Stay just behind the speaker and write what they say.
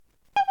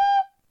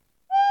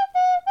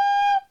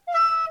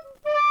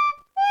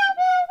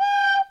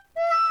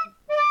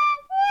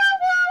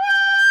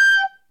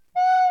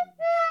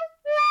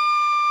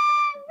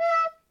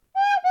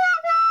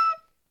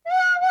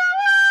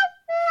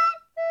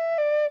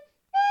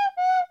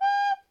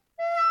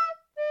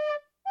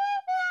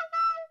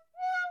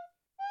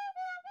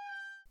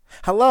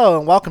Hello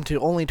and welcome to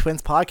Only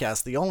Twins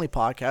Podcast, the only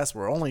podcast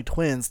where only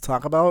twins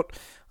talk about,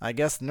 I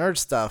guess, nerd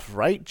stuff,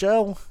 right,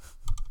 Joe?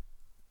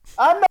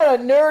 I'm not a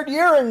nerd.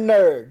 You're a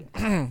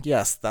nerd.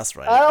 Yes, that's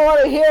right. I don't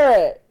want to hear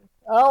it.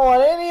 I don't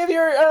want any of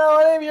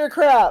your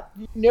crap,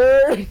 you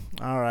nerd.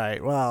 All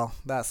right, well,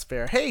 that's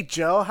fair. Hey,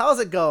 Joe, how's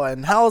it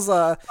going?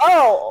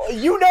 Oh,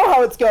 you know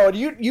how it's going.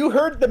 You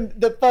heard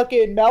the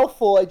fucking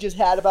mouthful I just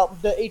had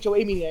about the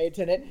HOA meeting I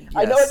attended. Yes.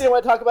 I know I didn't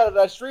want to talk about it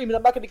on stream, and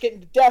I'm not going to get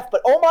into depth,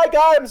 but oh my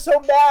god, I'm so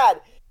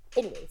mad.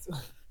 Anyways.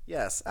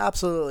 Yes,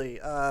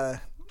 absolutely.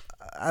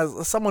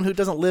 As someone who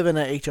doesn't live in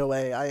an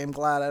HOA, I am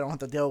glad I don't have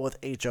to deal with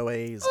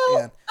HOAs.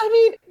 Well, I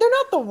mean, they're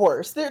not the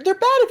worst. They're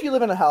bad if you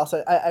live in a house,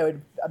 I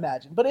would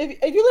imagine. But if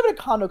you live in a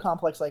condo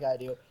complex like I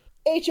do,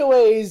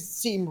 HOAs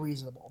seem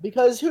reasonable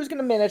because who's going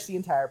to manage the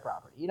entire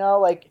property? You know,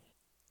 like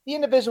the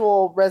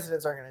individual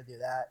residents aren't going to do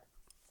that.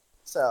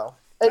 So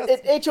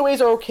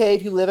HOAs are okay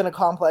if you live in a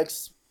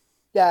complex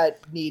that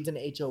needs an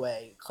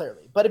HOA,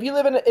 clearly. But if you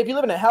live in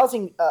a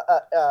housing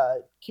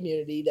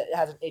community that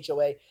has an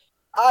HOA,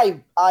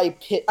 I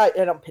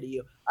don't pity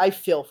you. I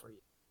feel for you.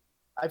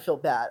 I feel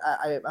bad.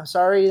 I'm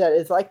sorry that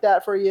it's like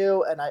that for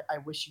you, and I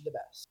wish you the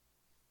best.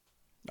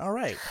 All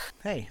right.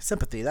 Hey,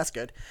 sympathy. That's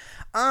good.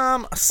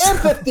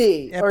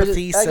 Empathy.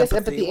 Empathy, I guess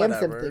sympathy, empathy and whatever.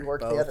 sympathy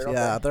work Both. together.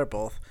 Yeah, they're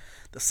both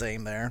the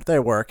same there. They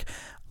work.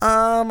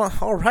 All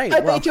right.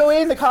 Type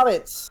HOA in the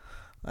comments.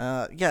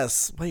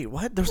 Yes. Wait,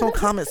 what? There's no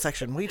comment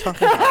section. What are you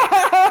talking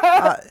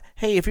about?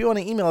 Hey, if you want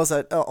to email us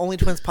at Only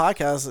Twins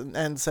Podcast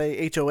and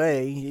say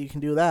HOA, you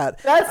can do that.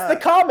 That's the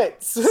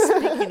comments.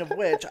 Speaking of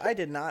which, I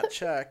did not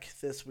check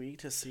this week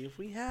to see if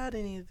we had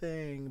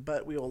anything,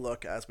 but we will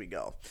look as we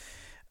go.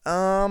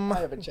 I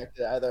haven't checked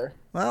it either.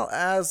 Well,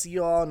 as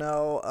you all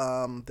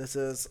know, this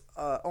is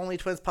Only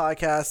Twins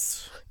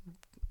Podcast.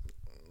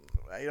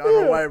 I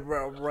don't know why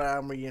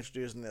I'm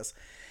reintroducing this.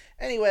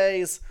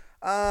 Anyways,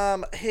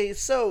 hey,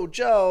 so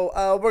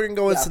Joe, we're gonna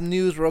go into some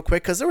news real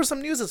quick because there was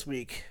some news this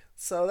week.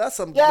 So that's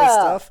some good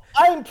stuff.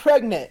 I'm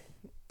pregnant.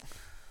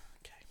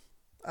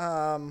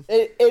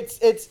 Okay.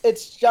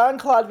 It's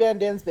Jean-Claude Van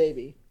Damme's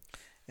baby.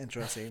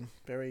 Interesting.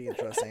 Very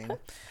interesting.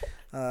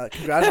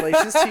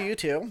 Congratulations to you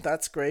too.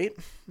 That's great.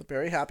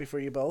 Very happy for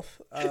you both.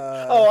 I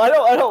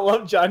don't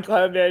love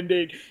Jean-Claude Van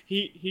Damme.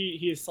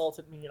 He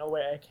assaulted me in a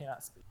way I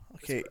cannot speak.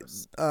 Okay,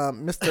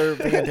 Mr.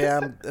 Van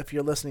Damme, if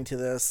you're listening to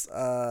this,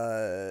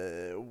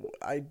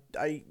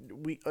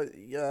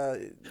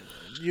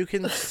 you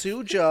can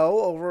sue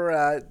Joe over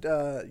at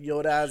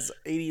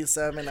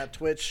Yodaz87 at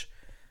Twitch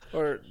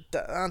or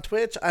on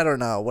Twitch. I don't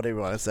know, whatever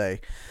you want to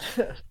say.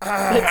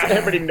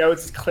 Everybody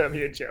knows it's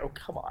clearly a joke.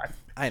 Come on.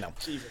 I know.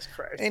 Jesus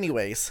Christ.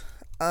 Anyways,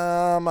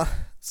 there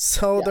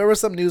was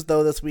some news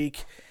though this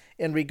week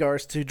in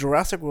regards to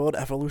Jurassic World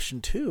Evolution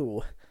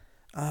 2.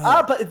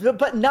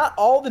 But not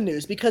all the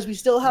news because we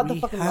still have the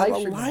fucking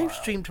live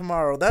stream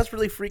tomorrow. That's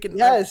really freaking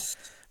yes.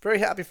 Very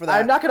happy for that.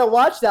 I'm not gonna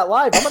watch that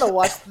live. I'm gonna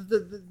watch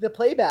the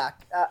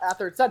playback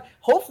after it's done.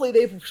 Hopefully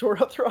they've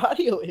shored up their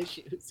audio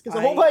issues because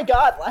oh my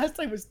god, last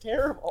time was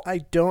terrible. I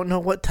don't know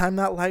what time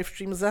that live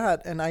stream is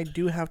at, and I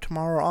do have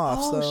tomorrow off.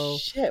 Oh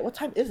shit! What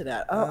time is it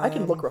at? I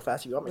can look real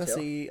fast if you want me to. Let's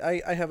see.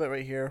 I have it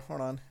right here.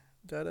 Hold on.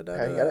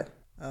 Okay, you got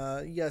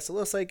it. Yes, it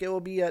looks like it will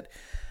be at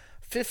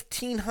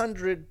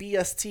 1500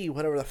 BST,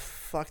 whatever the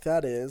fuck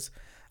that is.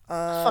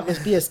 Fuck is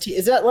BST?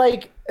 Is that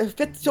like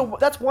so?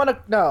 That's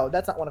no,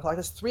 that's not 1 o'clock.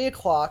 That's 3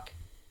 o'clock.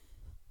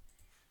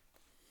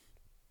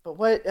 But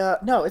what?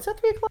 No, is that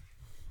 3 o'clock?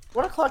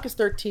 1 o'clock is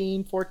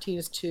 13. 14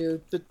 is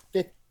 2.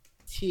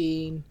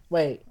 15.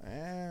 Wait.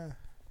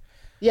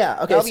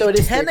 Yeah. Okay. So it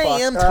is 10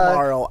 a.m.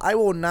 tomorrow. I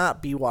will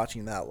not be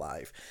watching that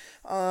live.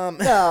 No, I'm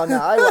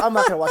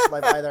not gonna watch it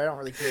live either. I don't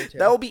really care to.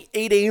 That will be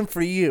 8 a.m.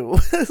 for you.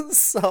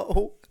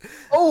 So.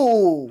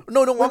 Oh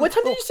no! Wait, what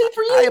time did you say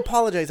for you? I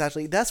apologize.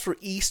 Actually, that's for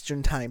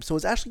Eastern time. So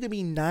it's actually gonna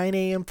be 9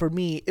 a.m. for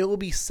me. It will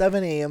be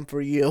 7 a.m. for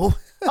you.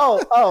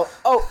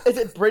 Oh! Is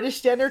it British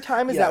Standard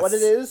Time? Is that what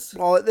it is?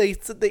 Well,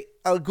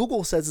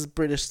 Google says it's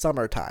British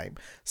Summer Time.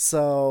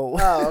 So.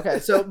 Oh, okay.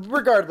 So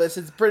regardless,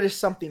 it's British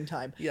something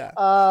time. Yeah.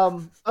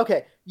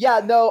 Okay.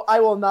 Yeah. No,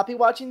 I will not be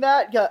watching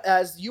that.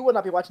 As you will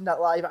not be watching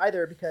that live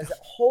either, because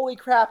holy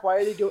crap! Why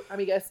are they doing? I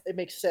mean, I guess it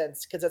makes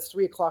sense because that's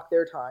 3 o'clock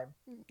their time.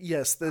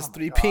 Yes, there's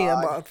 3 p.m.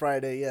 on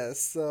Friday.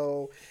 Yes.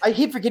 So. I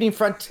keep forgetting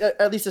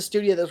at least the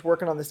studio that's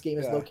working on this game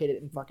is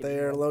located in fucking.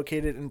 They're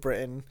located in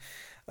Britain.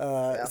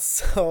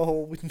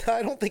 So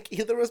I don't think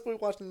either of us will be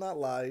watching that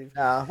live.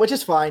 Which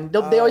is fine.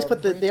 They always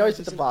put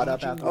the bot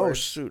up afterwards. Oh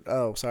shoot!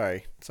 Oh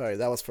sorry.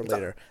 That was for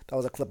later. That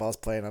was a clip I was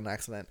playing on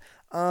accident.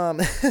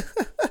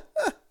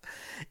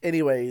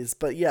 Anyways,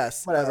 but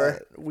yes,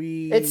 whatever.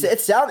 It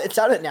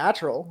sounded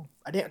natural.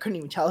 I couldn't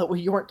even tell it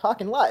you weren't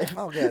talking live.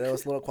 Oh yeah, it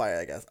was a little quiet,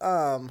 I guess.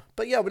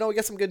 But yeah, we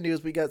got some good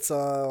news. We got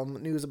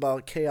some news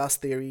about chaos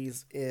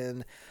theories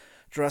in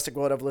Jurassic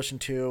World Evolution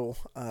 2.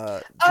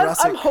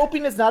 I'm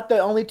hoping it's not the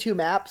only 2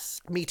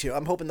 maps. Me too.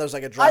 I'm hoping there's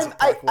like a Jurassic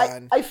Park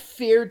one. I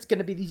fear it's going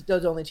to be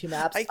those only 2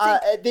 maps.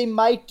 They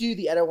might do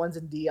the other ones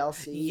in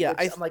DLC. Yeah,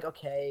 I'm like,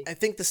 okay. I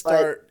think to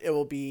start it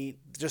will be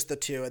just the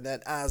 2, and then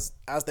as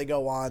they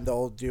go on,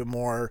 they'll do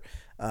more.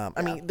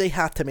 I mean, they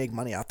have to make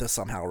money off this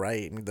somehow,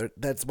 right? I mean,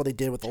 that's what they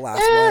did with the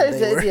last one.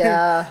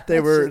 They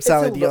were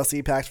selling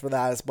DLC packs for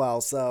that as well.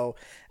 So,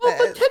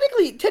 but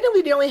technically,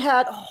 they only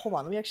had. Oh, hold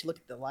on, let me actually look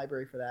at the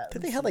library for that.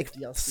 They had like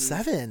DLC.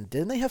 7,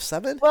 didn't they have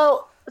 7?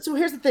 Well, so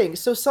here's the thing.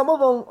 So some of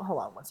them.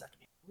 Hold on, one second.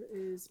 Where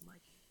is my?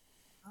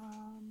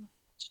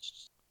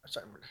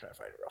 Sorry, I'm trying to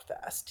find it real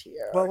fast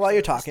here. Well, while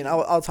you're talking,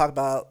 I'll talk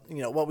about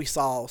what we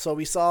saw. So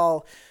we saw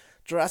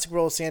Jurassic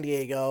World San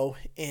Diego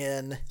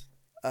in.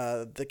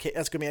 That's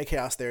going to be a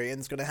Chaos Theory, and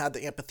it's going to have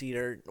the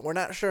amphitheater. We're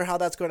not sure how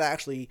that's going to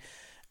actually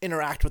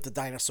interact with the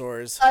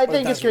dinosaurs. I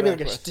think it's going to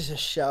be like just a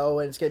show,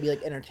 and it's going to be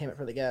like entertainment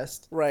for the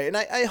guest. Right, and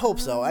I hope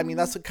so. I mean,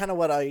 that's kind of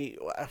what a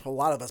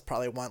lot of us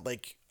probably want,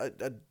 like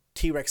a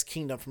T-Rex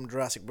Kingdom from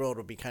Jurassic World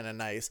would be kind of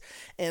nice.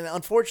 And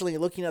unfortunately,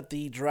 looking at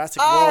the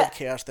Jurassic World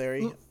Chaos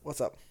Theory,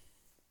 what's up?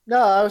 No,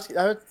 I was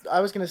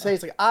going to say,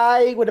 it's like,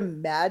 I would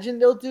imagine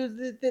they'll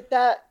do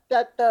that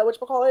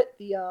whatchamacallit,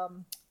 the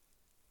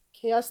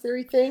Chaos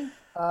Theory thing.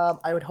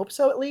 I would hope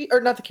so, at least,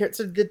 or not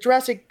the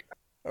Jurassic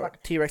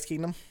T-Rex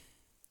Kingdom.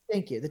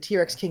 Thank you, the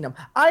T-Rex Kingdom.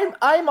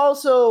 I'm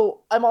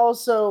also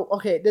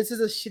okay. This is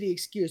a shitty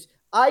excuse.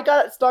 I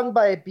got stung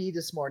by a bee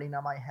this morning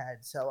on my head,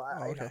 so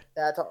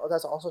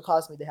that's also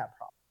caused me to have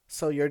problems.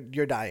 So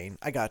you're dying.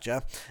 I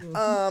gotcha.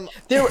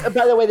 Mm-hmm.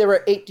 By the way, there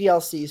were 8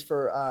 DLCs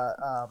for.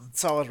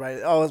 So I was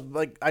right. I was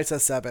like, I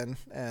said 7,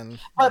 and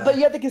but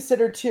you have to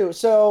consider too.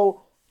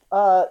 So,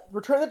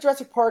 Return of the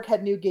Jurassic Park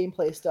had new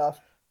gameplay stuff.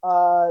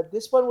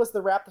 This one was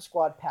the Raptor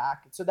Squad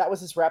pack, so that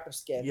was his Raptor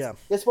skin. Yeah.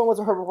 This one was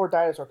a Herbivore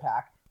Dinosaur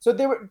pack. So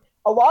there were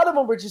a lot of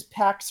them were just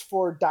packs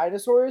for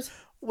dinosaurs.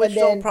 Which and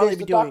then probably there's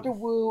be the Dr.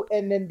 Wu,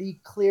 and then the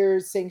Clear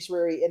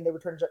Sanctuary, and the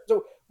Return.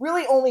 So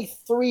really, only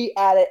 3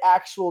 added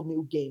actual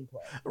new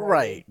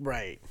gameplay.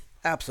 Right.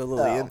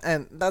 Absolutely,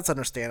 and that's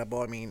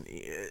understandable. I mean,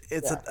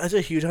 it's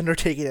a huge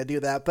undertaking to do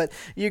that, but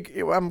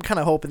I'm kind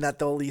of hoping that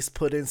they'll at least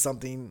put in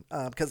something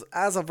because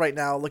as of right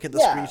now, look at the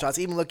screenshots.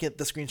 Even looking at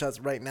the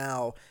screenshots right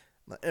now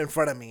in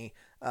front of me,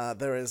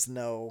 there is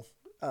no,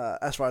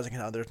 as far as I can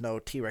tell, there's no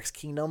T-Rex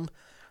Kingdom.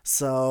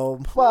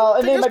 So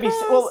and they might be.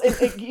 Well, you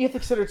have to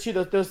consider too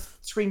those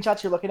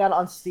screenshots you're looking at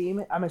on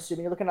Steam. I'm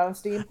assuming you're looking at on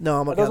Steam.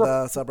 No, I'm looking at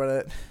the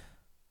subreddit.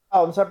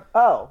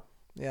 Oh.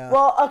 Yeah.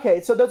 Well,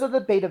 okay, so those are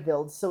the beta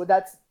builds. So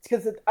that's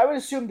because I would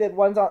assume that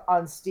ones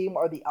on Steam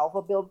are the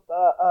alpha build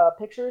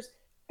pictures.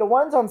 The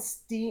ones on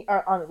Steam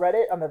on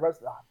Reddit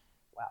wow,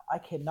 I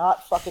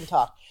cannot fucking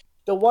talk.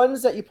 The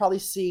ones that you've probably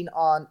seen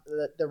on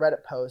the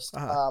Reddit post,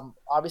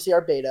 obviously are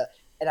beta,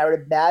 and I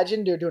would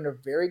imagine they're doing a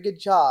very good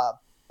job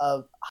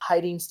of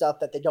hiding stuff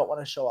that they don't want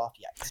to show off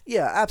yet.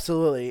 Yeah,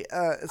 absolutely.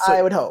 So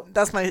I would hope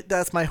that's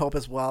my hope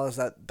as well, is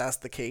that's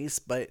the case.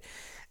 But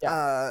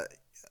they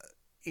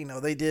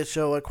did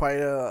show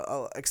quite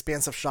a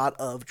expansive shot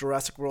of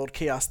Jurassic World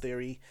Chaos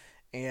Theory,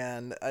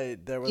 and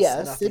there was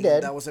nothing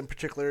that was in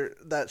particular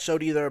that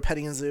showed either a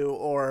petting zoo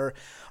or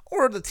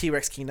the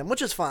T-Rex Kingdom,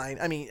 which is fine.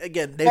 I mean,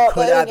 again, they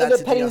could add that to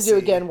the petting zoo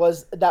again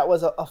was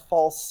a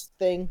false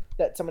thing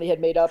that somebody had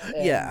made up.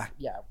 And yeah.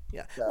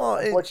 So, well,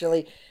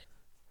 unfortunately.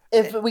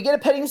 If we get a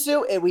petting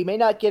zoo, we may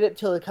not get it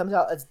till it comes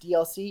out as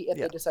DLC if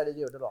they decide to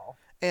do it at all.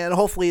 And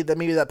hopefully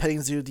maybe that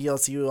petting zoo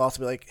DLC will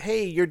also be like,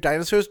 hey, your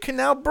dinosaurs can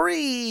now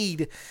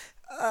breed.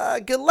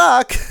 Good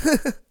luck.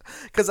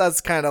 Because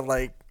that's kind of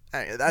like...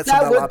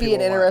 that would be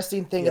an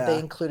interesting thing if they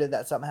included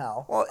that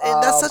somehow. Well,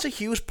 and that's such a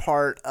huge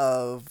part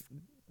of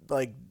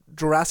like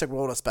Jurassic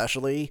World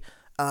especially.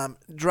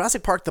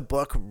 Jurassic Park, the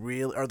book,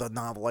 really, or the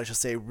novel, I should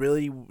say,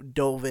 really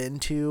dove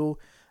into...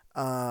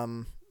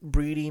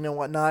 breeding and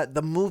whatnot.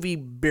 The movie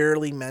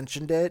barely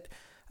mentioned it.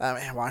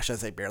 Why should I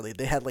say barely?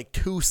 They had like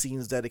 2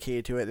 scenes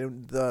dedicated to it.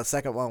 And the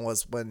second one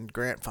was when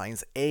Grant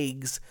finds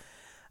eggs,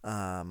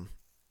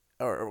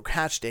 or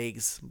hatched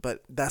eggs,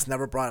 but that's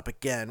never brought up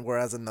again.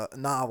 Whereas in the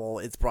novel,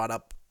 it's brought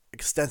up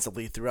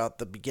extensively throughout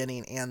the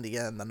beginning and the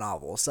end of the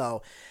novel.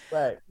 So,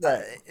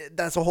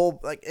 that's a whole,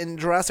 like in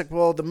Jurassic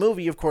World, the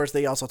movie, of course,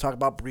 they also talk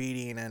about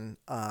breeding and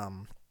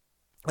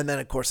then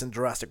of course in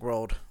Jurassic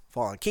World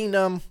Fallen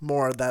Kingdom,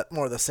 more of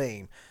the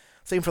same.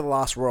 Same for the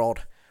Lost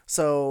World.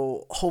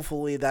 So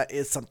hopefully that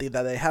is something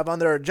that they have on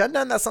their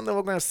agenda, and that's something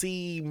we're going to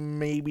see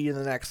maybe in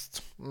the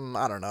next,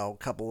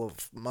 couple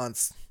of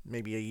months,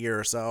 maybe a year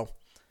or so.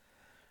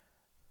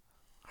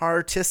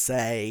 Hard to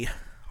say.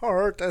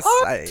 Oh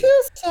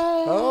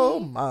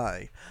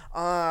my.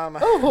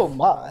 Oh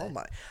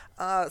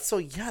my. So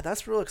yeah,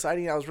 that's real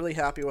exciting. I was really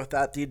happy with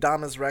that. The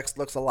Adamas Rex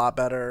looks a lot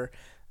better.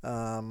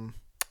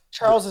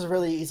 Charles is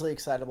really easily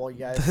excitable, you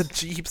guys. The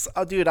Jeeps.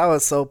 Oh, dude, I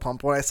was so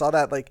pumped when I saw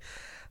that. Like,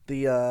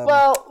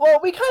 Well,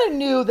 we kind of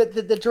knew that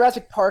the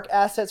Jurassic Park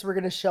assets were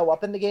going to show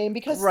up in the game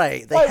because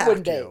they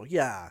have to.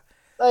 Yeah.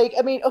 Like,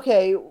 I mean,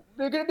 okay,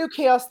 we're going to do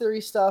Chaos Theory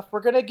stuff.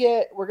 We're going to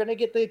get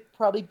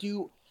probably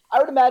do. I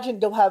would imagine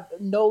they'll have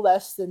no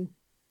less than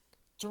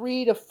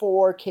 3 to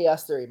 4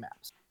 Chaos Theory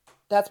maps.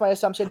 That's my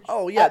assumption.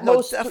 Oh yeah, at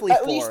most, definitely at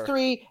 4. least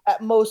 3,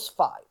 at most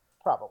 5,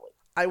 probably.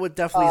 I would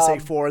definitely say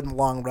 4 in the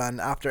long run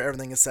after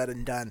everything is said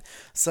and done.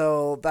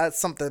 So that's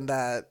something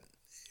that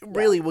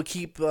really will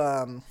keep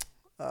the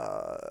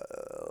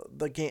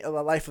game,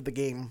 the life of the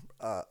game,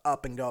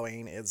 up and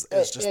going. Is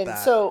just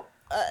that. So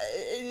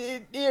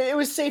it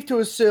was safe to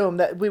assume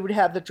that we would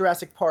have the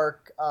Jurassic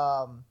Park,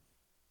 what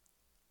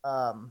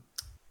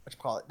you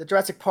call it, the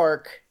Jurassic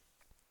Park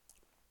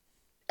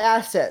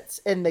assets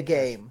in the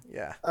game.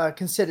 Yeah.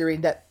 Considering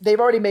that they've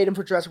already made them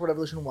for Jurassic World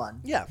Evolution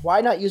 1. Yeah.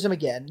 Why not use them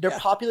again? They're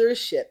popular as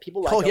shit.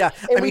 People like them. Yeah.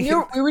 And we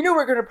knew we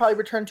were going to probably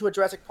return to a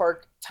Jurassic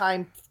Park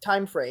time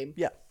frame.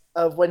 Yeah.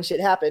 Of when shit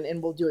happened,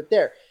 and we'll do it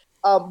there.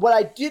 What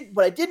I did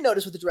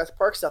notice with the Jurassic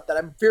Park stuff that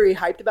I'm very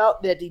hyped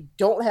about that they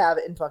don't have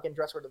in fucking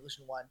Jurassic World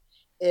Evolution 1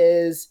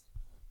 is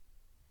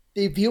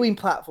the viewing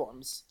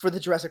platforms for the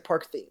Jurassic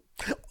Park theme.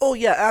 Oh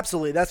yeah,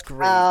 absolutely. That's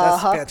great.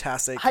 That's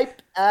fantastic.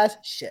 Hype as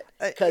shit.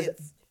 Because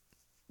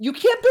you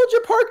can't build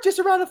your park just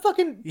around a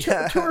fucking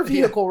tour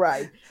vehicle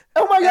ride.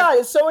 Oh my god,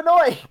 it's so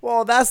annoying.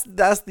 Well, that's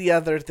the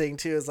other thing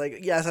too. Is like,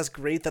 yes, that's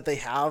great that they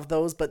have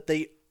those, but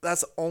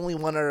that's only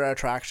one other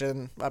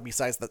attraction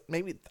besides that.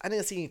 Maybe I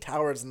didn't see any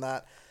towers in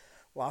that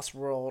Lost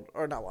World,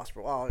 or not Lost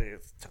World. Well,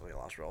 it's technically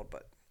Lost World,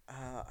 but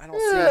I don't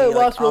see any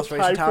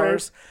observation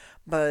towers.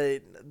 But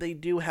they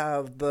do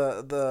have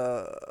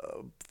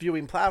the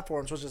viewing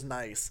platforms, which is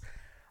nice.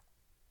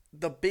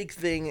 The big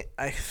thing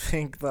I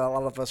think that a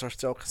lot of us are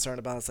still concerned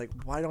about is like,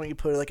 why don't you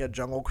put like a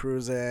Jungle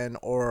Cruise in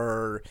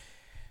or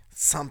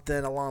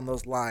something along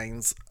those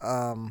lines?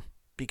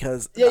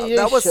 Because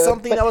that was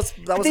something that was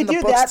in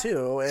the books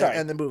too,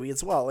 and the movie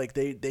as well. Like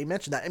they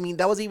mentioned that. I mean,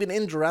 that was even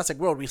in Jurassic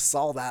World. We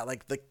saw that,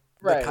 like the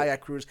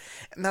kayak cruise,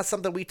 and that's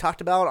something we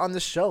talked about on the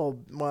show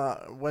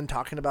when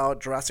talking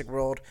about Jurassic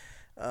World,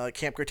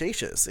 Camp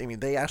Cretaceous. I mean,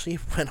 they actually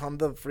went on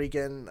the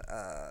freaking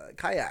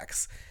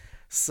kayaks.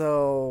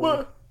 So.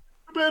 Well,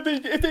 but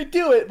if they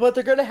do it, what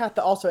they're going to have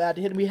to also add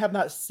to it, and we have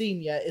not seen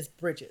yet, is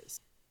bridges.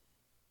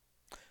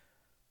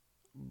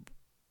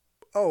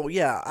 Oh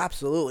yeah,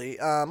 absolutely.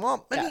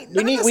 Well, I mean,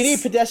 we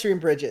need pedestrian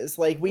bridges.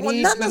 Like we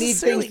need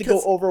things to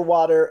go over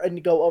water and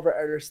to go over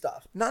other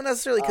stuff. Not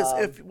necessarily because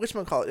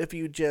if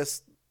you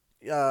just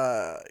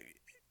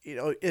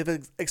if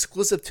it's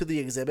exclusive to the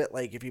exhibit,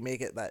 like if you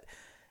make it that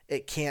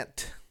it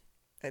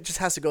just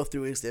has to go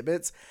through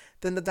exhibits,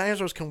 then the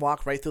dinosaurs can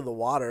walk right through the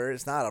water.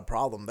 It's not a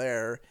problem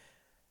there.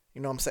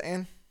 You know what I'm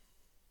saying?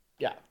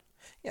 Yeah.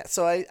 Yeah.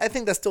 So I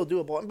think that's still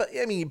doable. But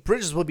I mean,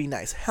 bridges would be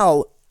nice.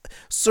 Hell,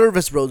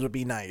 service roads would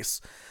be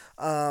nice.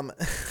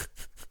 That's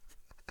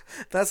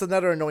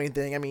another annoying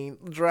thing. I mean,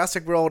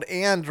 Jurassic World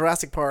and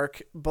Jurassic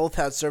Park both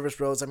had service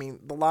roads. I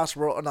mean,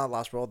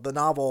 the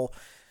novel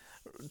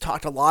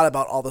talked a lot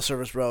about all the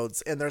service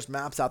roads, and there's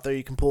maps out there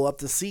you can pull up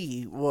to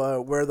see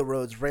where the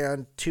roads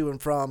ran to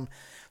and from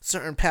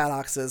certain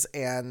paddocks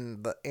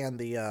and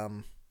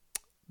the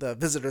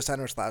visitor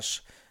center /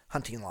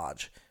 hunting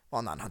lodge.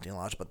 Well, not hunting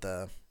lodge, but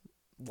the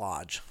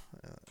lodge.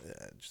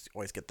 Just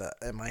always get that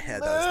in my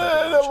head.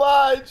 The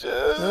lodge.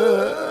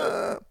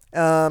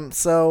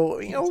 So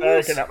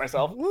I can help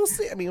myself. We'll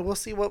see. I mean, we'll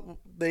see what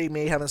they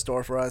may have in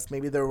store for us.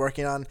 Maybe they're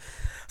working on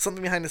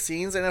something behind the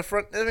scenes. And if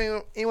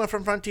anyone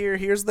from Frontier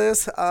hears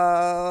this,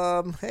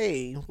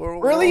 hey,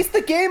 release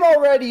the game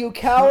already, you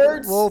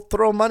cowards! We'll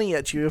throw money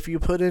at you if you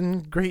put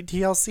in great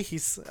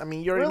DLCs. I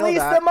mean, you already know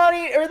that.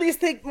 Release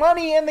the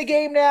money in the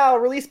game now.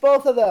 Release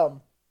both of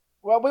them.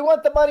 Well, we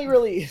want the money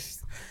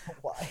released.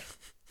 Why?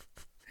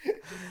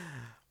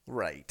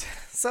 Right.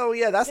 So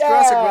yeah, that's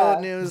Jurassic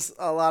World news.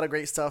 A lot of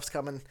great stuff's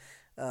coming.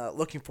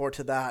 Looking forward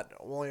to that.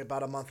 Only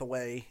about a month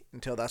away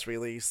until that's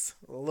released.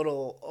 A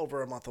little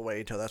over a month away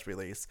until that's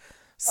released.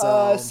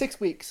 So 6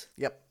 weeks.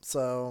 Yep.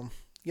 So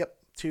yep.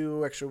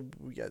 2 extra. A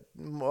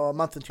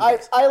month and 2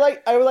 weeks. I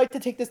would like to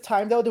take this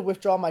time though to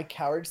withdraw my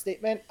coward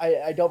statement.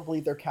 I don't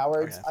believe they're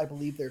cowards. Okay. I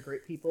believe they're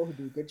great people who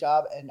do a good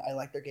job, and I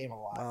like their game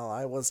a lot.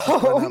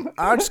 Well,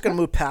 I'm just gonna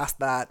move past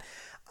that.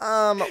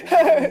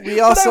 We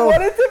also but I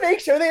wanted to make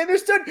sure they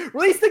understood.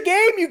 Release the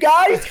game, you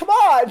guys! Come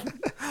on.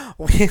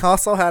 We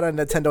also had a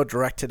Nintendo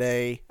Direct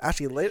today.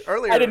 Actually,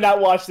 earlier. I did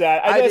not watch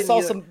that. I just saw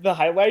the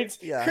highlights.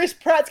 Yeah. Chris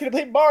Pratt's gonna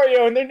play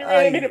Mario in their new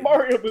animated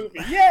Mario movie.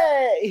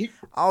 Yay!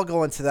 I'll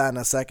go into that in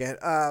a second.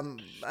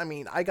 I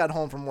mean, I got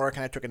home from work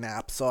and I took a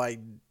nap, so I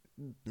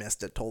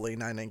missed it totally,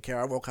 and I didn't care.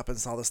 I woke up and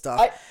saw the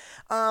stuff.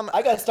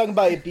 I got stung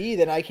by a bee,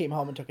 then I came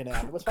home and took a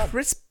nap. It was fun.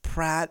 Chris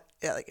Pratt,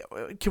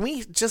 can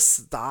we just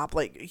stop?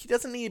 Like, he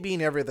doesn't need to be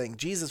in everything.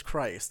 Jesus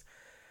Christ.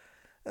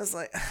 It's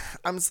like,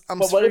 I'm sick.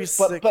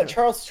 But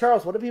Charles,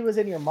 what if he was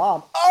in your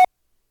mom? Oh!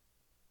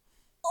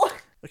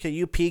 Okay,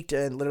 you peaked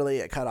and literally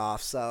it cut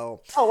off,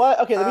 so. Oh, what?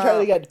 Okay, let me try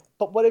that again.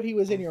 But what if he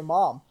was in your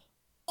mom?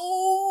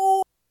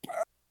 Oh!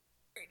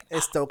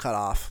 It's still cut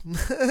off.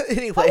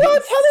 Anyway, How did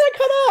I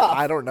cut off?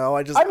 I don't know.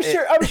 I'm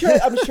sure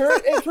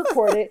it's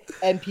recorded,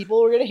 and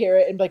people are gonna hear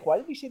it and be like, "Why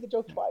did you say the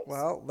joke twice?"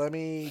 Well, let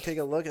me take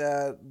a look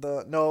at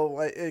the. No,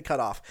 it cut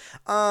off.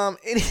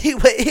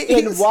 Anyway,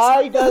 and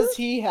why does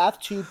he have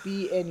to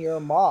be in your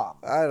mom?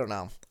 I don't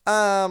know.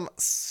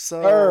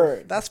 So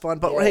Bird. That's fun.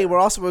 But hey,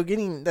 we're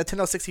getting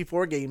Nintendo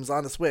 64 games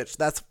on the Switch.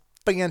 That's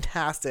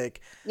fantastic.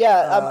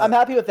 Yeah, I'm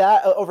happy with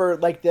that. Over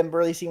like them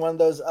releasing one of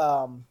those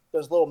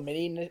little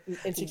mini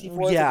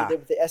N64s yeah. like they did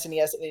with the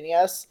SNES and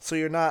NES. So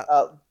you're not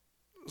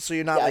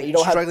you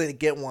don't struggling to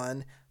get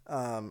one.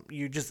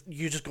 You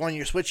just go on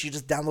your Switch. You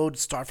just download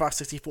Star Fox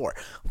 64.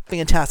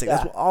 Fantastic. Yeah.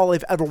 That's all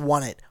I've ever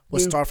wanted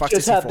was Star Fox 64.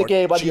 Just have the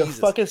game on your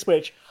fucking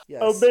Switch.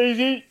 Yes.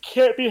 Amazing.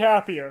 Can't be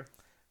happier.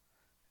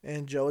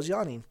 And Joe is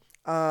yawning.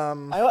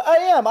 I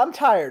am. I'm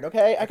tired.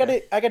 Okay, I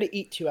gotta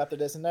eat too after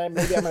this, and then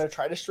maybe I'm gonna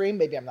try to stream.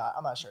 Maybe I'm not.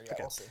 I'm not sure yet.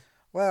 Okay. We'll see.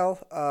 Well,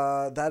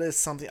 that is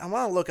something I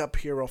want to look up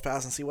here real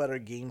fast and see what other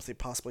games they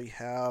possibly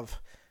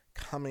have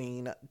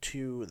coming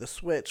to the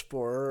Switch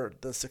for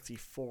the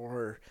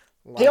 64.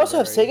 They also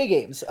have library. Sega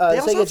games. They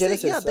also Sega have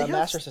Genesis they have-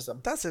 Master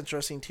System. That's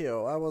interesting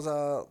too. I was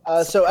So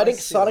I think surprised to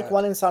see Sonic that.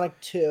 1 and Sonic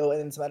 2, and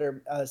then some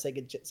other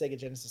Sega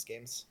Genesis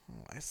games.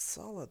 Oh, I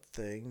saw that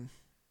thing.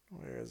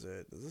 Where is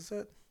it? Is this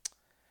it?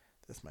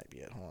 This might be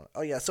it. Hold on.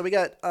 Oh yeah, so we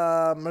got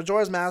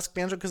Majora's Mask,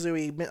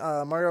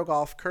 Banjo-Kazooie, Mario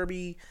Golf,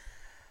 Kirby,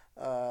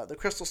 the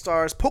Crystal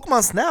Stars,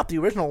 Pokemon Snap, the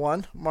original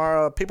one,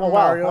 Paper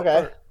Mario.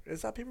 Okay.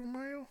 Is that Paper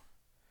Mario?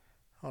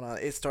 Hold on,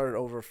 it started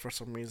over for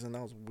some reason.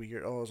 That was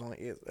weird. Oh, it was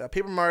only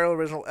Paper Mario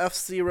original,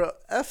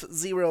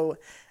 F-Zero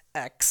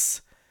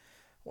X.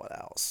 What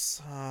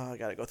else? I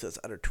gotta go to this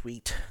other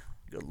tweet.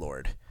 Good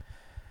lord.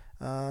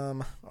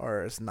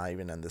 Or it's not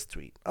even in this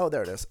tweet. Oh,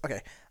 there it is.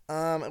 Okay.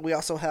 We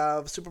also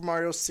have Super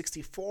Mario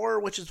 64,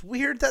 which is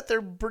weird that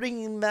they're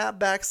bringing that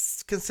back,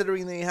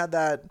 considering they had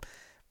that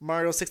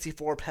Mario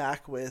 64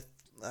 pack with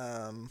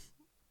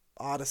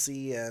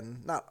Odyssey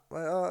and not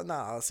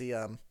Odyssey.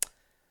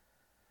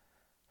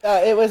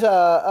 It was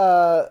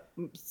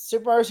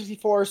Super Mario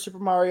 64, Super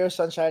Mario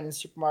Sunshine, and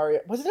Super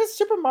Mario. Was it a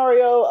Super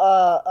Mario?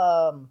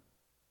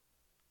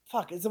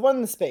 Fuck, it's the one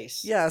in the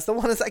space. Yeah, it's the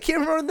one. I can't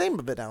remember the name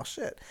of it now.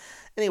 Shit.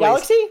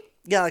 Anyways,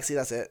 Galaxy.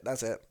 That's it.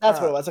 That's what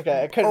it was.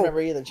 Okay, I couldn't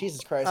remember either.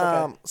 Jesus Christ.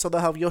 Okay. So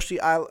they'll have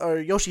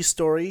Yoshi's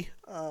Story.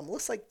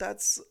 Looks like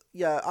that's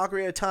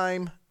Ocarina of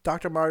Time,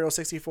 Dr. Mario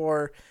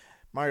 64,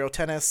 Mario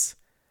Tennis,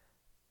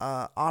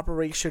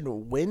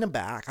 Operation Win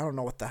Back. I don't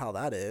know what the hell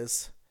that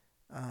is.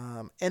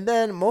 And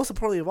then most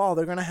importantly of all,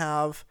 they're gonna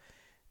have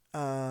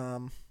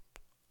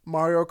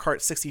Mario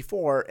Kart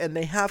 64, and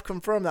they have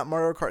confirmed that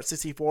Mario Kart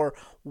 64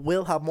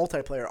 will have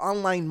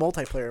online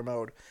multiplayer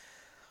mode.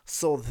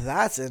 So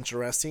that's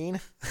interesting.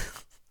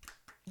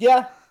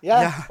 Yeah.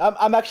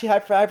 I'm actually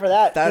hyped for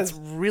that. That's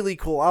really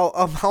cool.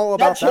 I'm all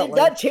about that.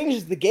 That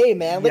changes the game,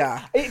 man.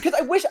 Yeah. Because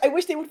I wish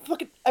they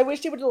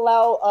would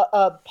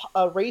allow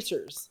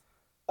racers,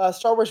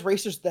 Star Wars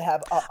racers to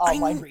have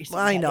online racing.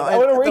 I know. I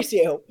want to race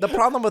you. The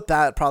problem with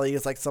that probably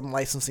is like some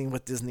licensing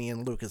with Disney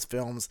and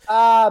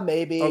Lucasfilms.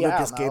 Maybe. Or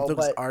Lucas Games,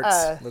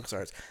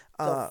 LucasArts.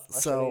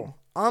 So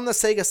on the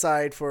Sega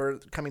side for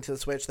coming to the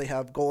Switch, they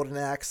have Golden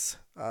Axe,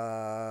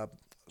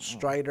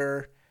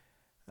 Strider.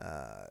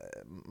 I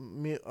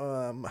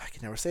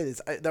can never say these.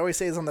 They always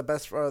say it's on the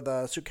best for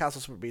the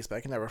Castle Super Beast, but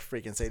I can never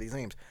freaking say these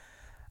names.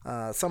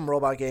 Some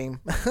robot game,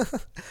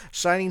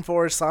 Shining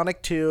Force,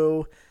 Sonic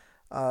 2,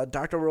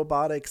 Dr.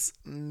 Robotics,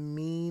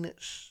 Mean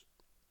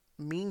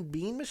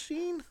Bean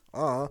Machine,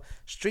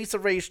 Streets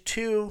of Rage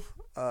 2,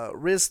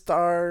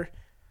 Ristar,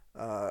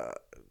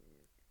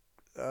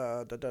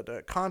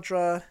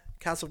 Contra,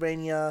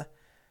 Castlevania,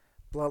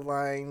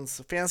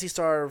 Bloodlines, Phantasy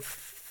Star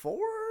 4.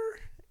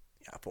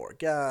 Yeah, 4.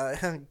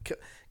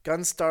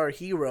 Gunstar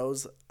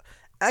Heroes,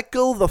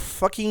 Echo the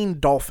fucking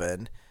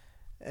Dolphin,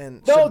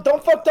 and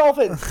don't fuck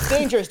dolphins. It's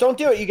dangerous. Don't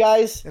do it, you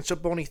guys. And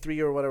Shaboni 3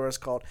 or whatever it's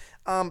called.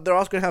 They're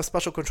also gonna have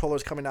special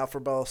controllers coming out for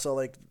both. So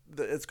like,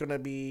 it's gonna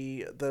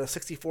be the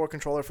 64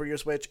 controller for your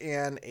Switch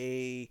and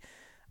a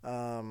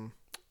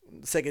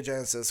Sega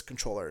Genesis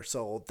controller.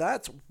 So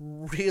that's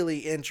really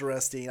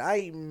interesting.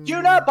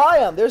 Do not buy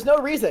them. There's no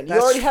reason. You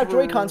already have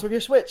true. Joy-Cons with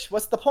your Switch.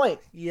 What's the point?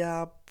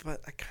 Yeah,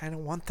 but I kind of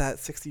want that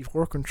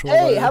 64 controller.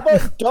 Hey, how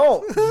about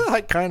don't?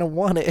 I kind of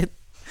want it.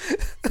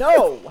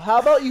 No, how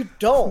about you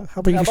don't? How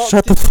about you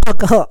shut the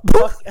fuck up?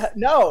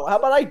 No, how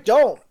about I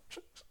don't?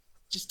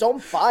 Just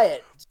don't buy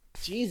it.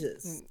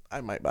 Jesus.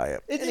 I might buy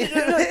it.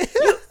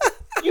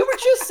 You were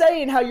just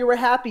saying how you were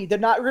happy they're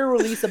not going to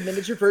release a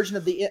miniature version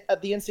of the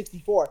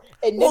N64,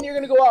 and then you're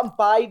going to go out and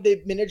buy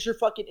the miniature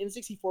fucking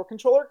N64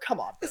 controller? Come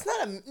on. It's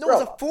not it's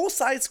a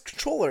full-size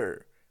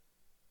controller.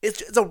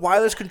 It's a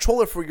wireless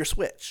controller for your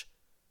Switch.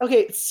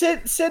 Okay,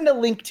 send a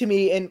link to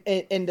me in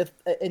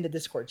the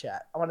Discord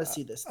chat. I want to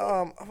see this.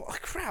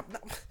 Crap. No.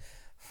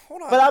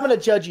 Hold on. But I'm going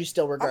to judge you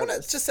still regardless. I'm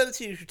going to just send it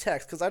to you through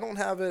text because I don't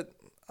have it.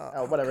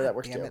 Whatever, that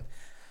works too. It.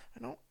 I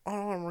don't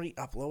want to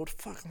re-upload.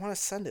 Fuck, I want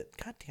to send it.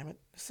 God damn it.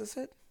 Is this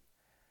it?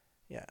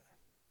 Yeah.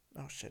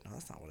 Oh, shit. No,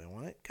 that's not what I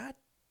wanted. God.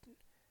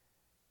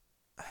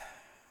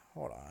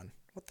 Hold on.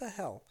 the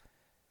hell?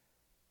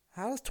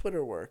 How does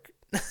Twitter work?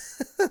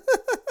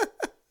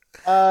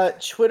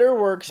 Twitter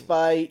works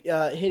by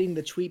hitting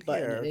the tweet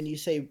button, Here. and you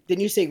say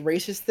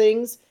racist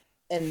things,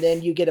 and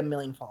then you get 1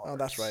 million followers. Oh,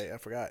 that's right. I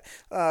forgot.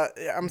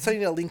 I'm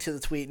sending you a link to the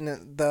tweet,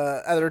 and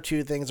the other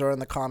two things are in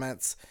the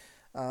comments.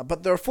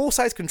 But they're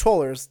full-size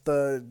controllers,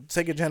 the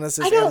Sega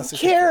Genesis. I don't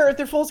care if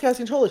they're full-size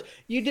controllers.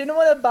 You didn't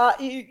want to buy.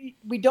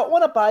 We don't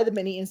want to buy the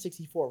mini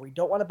N64. We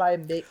don't want to buy a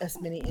mini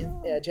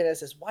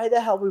Genesis. Why the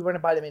hell we want to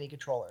buy the mini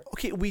controller?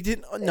 Okay, we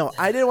didn't. No,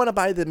 I didn't want to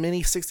buy the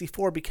mini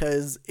 64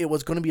 because it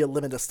was going to be a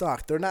limited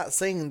stock. They're not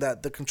saying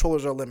that the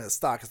controllers are limited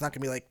stock. It's not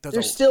going to be like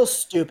they're still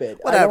stupid.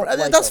 Whatever.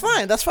 That's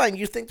fine. That's fine.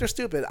 You think they're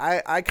stupid.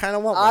 I kind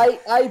of want one.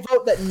 I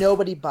vote that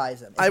nobody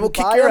buys them. If I will you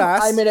kick buy your them,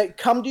 ass. I'm gonna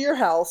come to your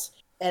house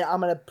and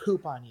I'm gonna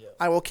poop on you.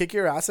 I will kick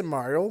your ass in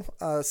Mario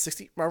Kart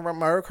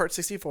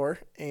 64,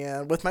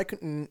 and with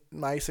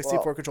my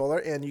 64 controller,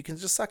 and you can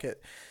just suck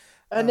it.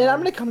 And then I'm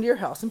gonna come to your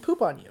house and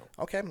poop on you.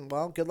 Okay,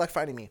 well, good luck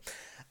finding me.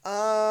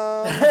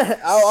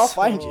 I'll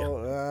find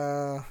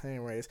you.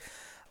 Anyways,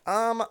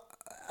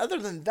 other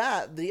than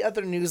that, the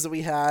other news that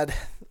we had,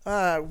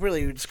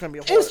 really just gonna be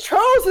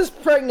Charles is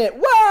pregnant.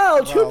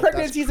 Wow, two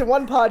pregnancies in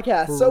one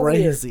podcast. So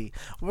crazy. Weird.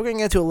 We're gonna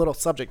get into a little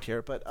subject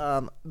here, but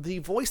the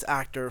voice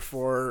actor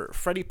for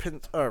Freddie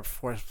Prinze,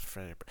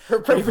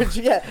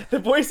 the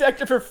voice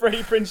actor for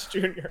Freddie Prinze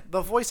Jr.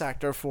 The voice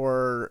actor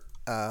for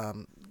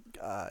Kanan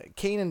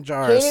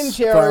Jarrus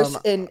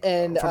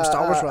from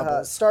Star Wars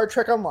Rebels. Star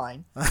Trek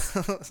Online.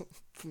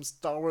 From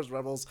Star Wars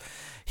Rebels.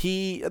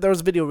 There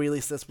was a video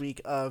released this week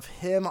of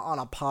him on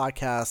a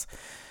podcast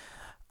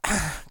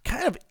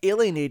kind of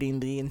alienating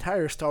the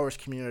entire Star Wars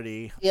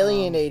community.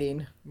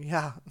 Alienating.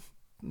 Yeah.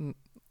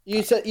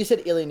 You said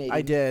alienating.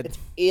 I did. It's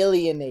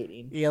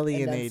alienating.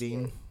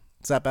 Alienating.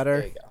 Is that better?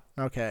 There you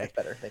go. Okay. That's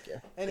better. Thank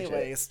you.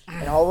 Anyways,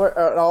 and all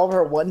of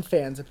our one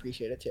fans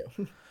appreciate it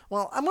too.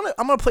 Well, I'm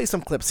gonna play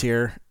some clips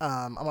here.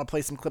 I'm gonna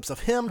play some clips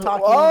of him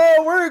talking.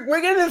 Oh,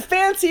 we're getting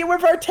fancy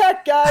with our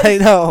tech, guys. I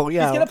know,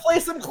 yeah. He's gonna play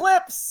some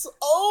clips.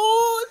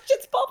 Oh,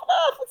 shit's popping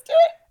off. Let's do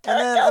it.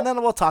 And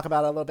then we'll talk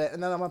about it a little bit,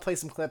 and then I'm gonna play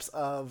some clips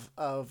of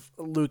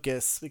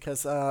Lucas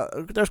because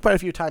there's quite a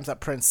few times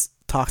that Prince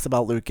talks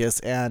about Lucas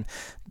and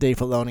Dave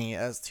Filoni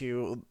as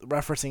to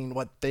referencing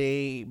what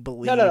they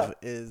believe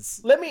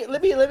is. Let me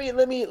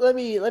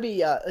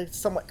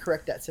somewhat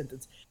correct that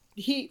sentence.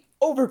 He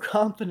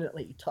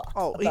overconfidently talks.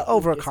 Oh, he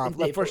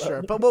overconfident for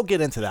sure, but we'll get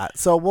into that.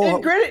 So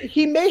and granted,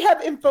 he may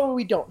have info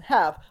we don't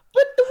have,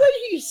 but the way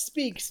he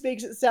speaks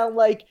makes it sound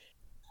like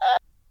I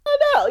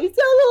don't know. He's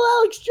got a little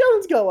Alex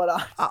Jones going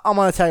on. I'm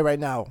gonna tell you right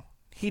now,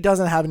 he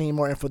doesn't have any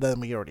more info than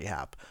we already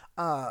have.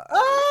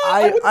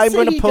 I'm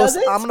gonna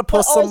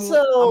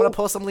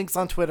post some links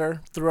on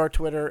Twitter through our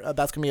Twitter.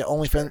 That's gonna be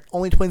Only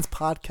Twins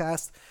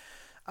podcast.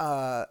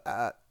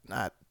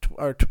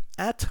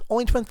 At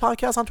Only Twins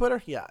Podcast on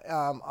Twitter. Yeah,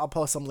 I'll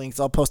post some links.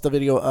 I'll post a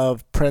video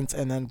of Prince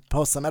and then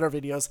post some other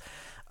videos.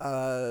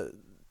 I'll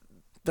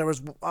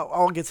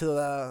get to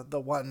the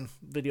one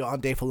video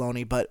on Dave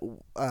Filoni, but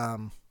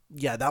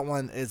yeah, that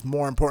one is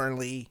more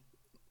importantly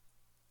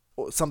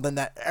something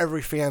that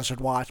every fan should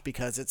watch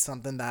because it's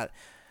something that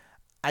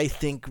I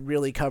think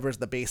really covers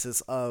the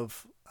basis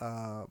of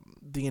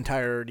the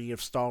entirety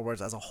of Star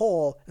Wars as a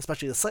whole,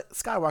 especially the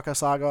Skywalker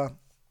saga.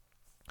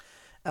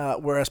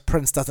 Whereas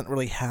Prince doesn't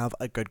really have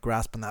a good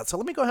grasp on that. So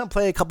let me go ahead and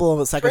play a couple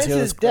of seconds here.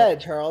 Prince is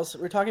dead, Charles.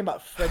 We're talking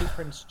about Freddie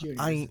Prinze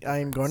Jr.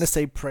 I'm going to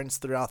say Prince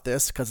throughout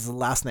this because it's the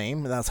last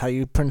name. And that's how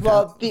you pronounce.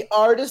 Well, the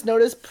artist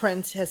known as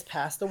Prince has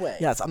passed away.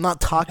 Yes, I'm not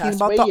talking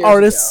about the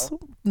artist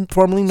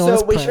formerly known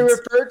as Prince. So we should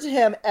refer to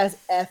him as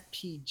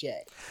FPJ.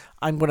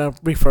 I'm going to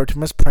refer to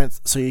him as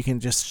Prince, so you can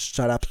just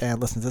shut up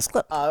and listen to this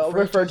clip. I'll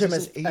refer to him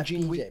as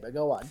FPJ, but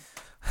go on.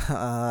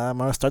 I'm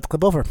going to start the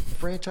clip over.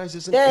 Franchise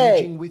isn't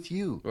aging with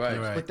you.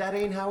 Right. But that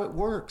ain't how it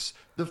works.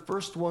 The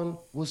first one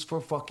was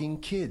for fucking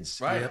kids.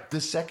 Right. Yep.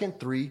 The second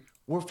three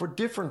were for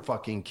different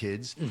fucking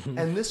kids.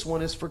 And this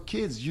one is for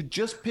kids. You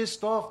just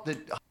pissed off that...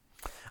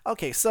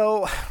 Okay,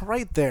 so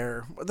right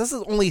there, this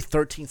is only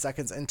 13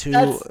 seconds into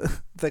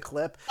the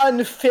clip.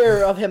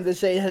 Unfair of him to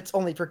say it's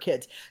only for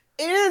kids.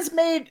 It is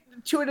made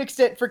to an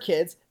extent for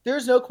kids.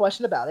 There's no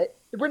question about it.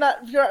 You're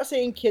not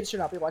saying kids should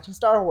not be watching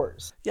Star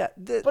Wars. Yeah.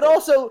 But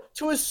also,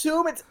 to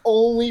assume it's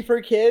only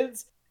for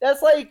kids,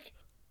 that's like,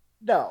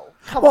 no.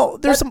 Come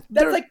on. That's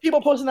like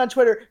people posting on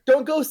Twitter,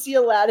 don't go see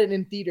Aladdin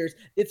in theaters.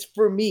 It's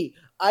for me.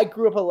 I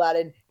grew up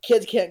Aladdin.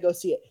 Kids can't go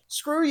see it.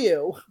 Screw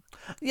you.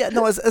 Yeah,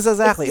 no, it's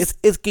exactly. It's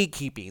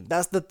gatekeeping.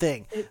 That's the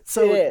thing. It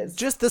is.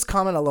 Just this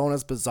comment alone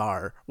is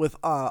bizarre. With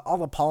all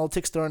the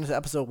politics thrown into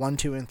episode 1,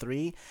 2, and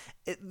 3,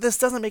 this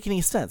doesn't make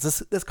any sense.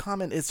 This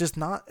comment is just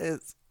not.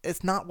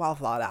 It's not well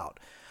thought out.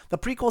 The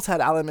prequels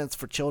had elements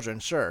for children,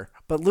 sure,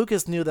 but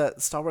Lucas knew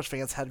that Star Wars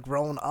fans had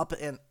grown up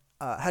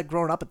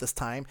at this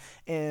time,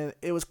 and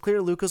it was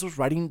clear Lucas was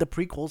writing the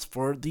prequels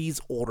for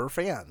these older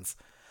fans.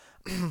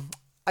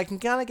 I can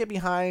kind of get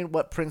behind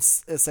what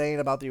Prince is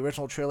saying about the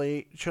original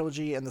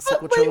trilogy and the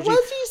sequel Wait, trilogy.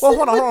 was he Well,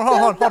 saying-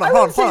 hold on. I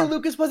wouldn't say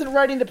Lucas wasn't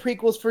writing the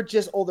prequels for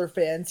just older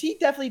fans. He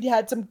definitely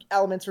had some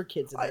elements for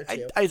kids in there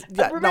too. I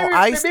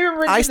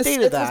Maybe stated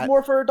Smith that. was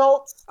more for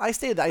adults. I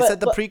stated that. I said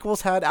the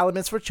prequels had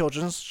elements for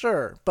children,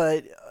 sure,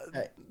 but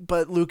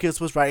Lucas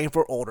was writing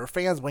for older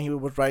fans when he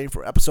was writing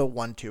for episode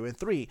 1, 2, and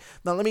 3.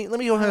 Now let me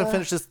go ahead and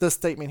finish this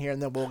statement here,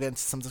 and then we'll get into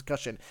some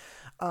discussion.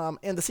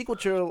 And the sequel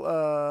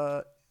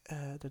trilogy.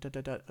 I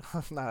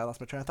lost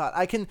my train of thought.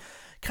 I can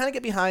kind of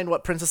get behind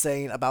what Prince is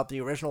saying about the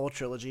original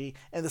trilogy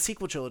and the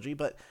sequel trilogy,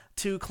 but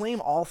to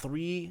claim all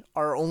three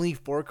are only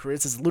for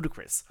Chris is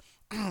ludicrous.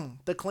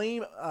 The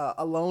claim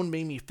alone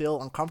made me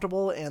feel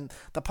uncomfortable, and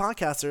the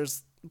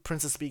podcasters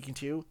Prince is speaking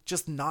to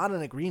just not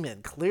in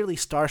agreement, clearly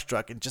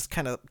starstruck and just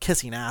kind of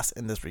kissing ass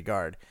in this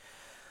regard.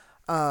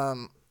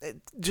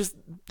 It's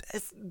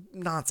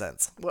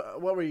nonsense.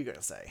 What were you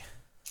gonna say?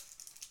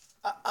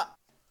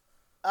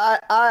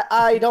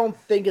 I don't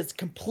think it's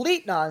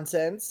complete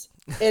nonsense.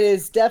 It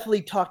is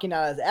definitely talking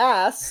out his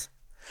ass,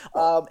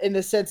 in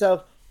the sense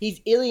of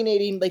he's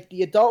alienating like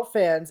the adult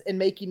fans and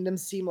making them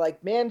seem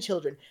like man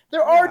children.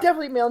 There are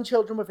definitely male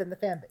children within the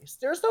fan base.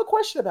 There's no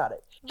question about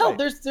it. Hell,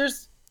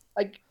 there's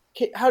like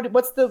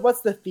what's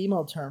the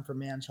female term for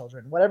man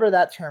children? Whatever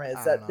that term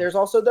is. That there's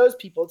also those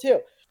people too.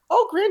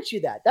 I'll grant you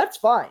that. That's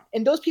fine.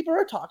 And those people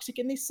are toxic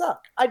and they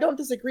suck. I don't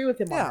disagree with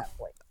him on that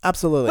point.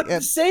 Absolutely. But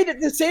to say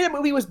that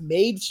movie was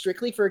made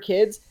strictly for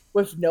kids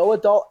with no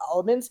adult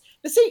elements,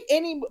 to say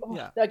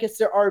I guess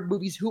there are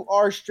movies who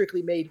are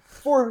strictly made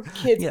for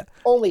kids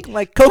only.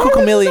 Like Coco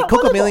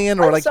Chameleon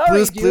or like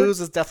Blue's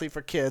Clues is definitely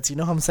for kids. You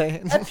know what I'm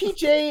saying?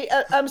 FPJ,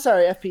 I'm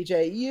sorry,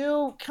 FPJ.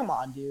 You, come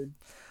on, dude.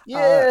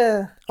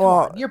 Yeah,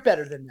 you're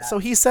better than that. So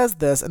he says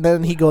this, and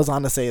then he goes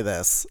on to say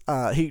this.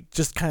 He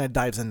just kind of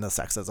dives into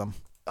sexism.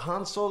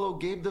 Han Solo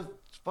gave the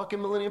fucking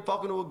Millennium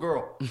Falcon to a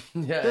girl.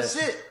 That's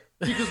it.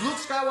 Because Luke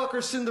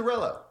Skywalker's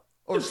Cinderella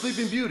or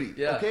Sleeping Beauty.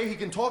 Okay, he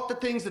can talk to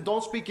things that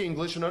don't speak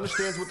English and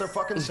understands what they're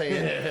fucking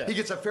saying. He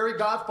gets a fairy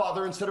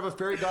godfather instead of a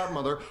fairy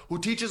godmother who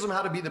teaches him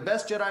how to be the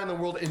best Jedi in the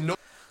world.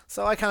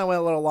 So I kind of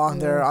went a little long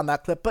there on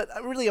that clip, but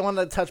I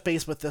wanted to touch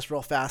base with this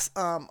real fast.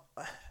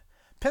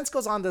 Pence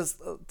goes on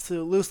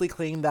to loosely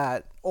claim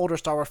that older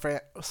Star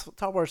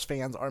Wars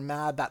fans are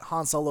mad that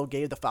Han Solo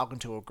gave the Falcon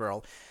to a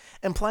girl,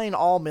 implying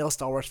all male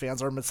Star Wars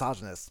fans are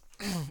misogynists.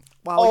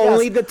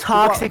 Only the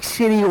toxic,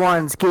 shitty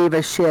ones gave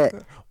a shit.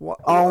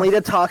 Only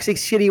the toxic,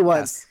 shitty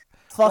ones.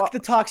 Fuck the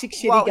toxic,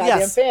 shitty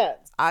goddamn fans.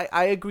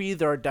 I agree.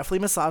 There are definitely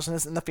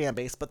misogynists in the fan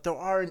base, but there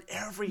are in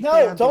every fan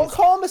base. No, don't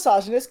call them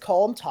misogynists.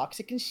 Call them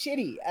toxic and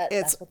shitty.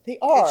 That's what they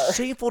are. It's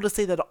shameful to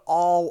say that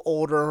all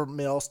older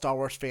male Star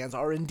Wars fans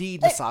are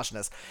indeed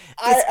misogynists.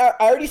 I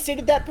already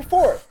stated that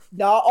before.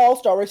 Not all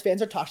Star Wars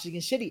fans are toxic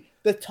and shitty.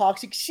 The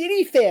toxic,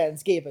 shitty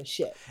fans gave a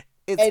shit.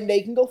 And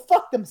they can go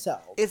fuck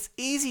themselves. It's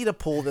easy to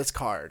pull this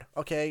card,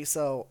 okay?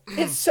 So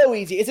it's so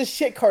easy. It's a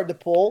shit card to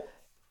pull.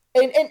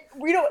 And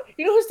you know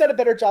who's done a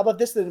better job of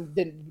this than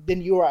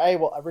you or I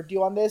will ever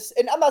do on this?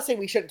 And I'm not saying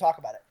we shouldn't talk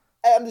about it.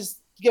 I'm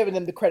just giving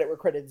them the credit where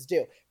credit is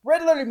due.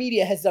 Red Letter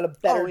Media has done a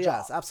better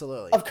job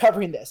absolutely. of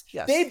covering this.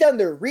 Yes. They've done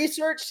their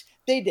research.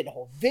 They did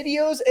whole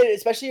videos, and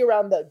especially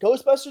around the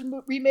Ghostbusters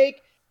remake.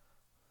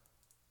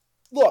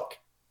 Look,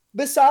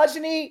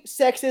 misogyny,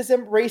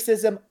 sexism,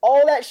 racism,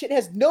 all that shit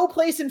has no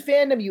place in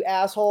fandom, you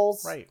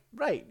assholes.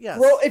 Right, yes.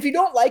 Bro, if you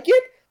don't like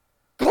it,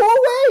 go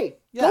away.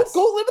 Yes.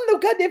 Go live in the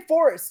goddamn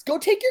forest. Go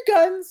take your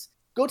guns.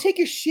 Go take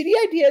your shitty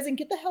ideas and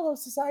get the hell out of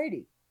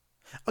society.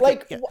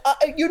 Okay,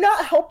 you're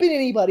not helping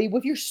anybody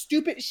with your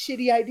stupid,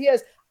 shitty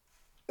ideas.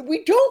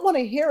 We don't want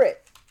to hear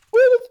it.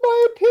 Well, it's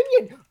my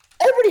opinion.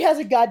 Everybody has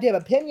a goddamn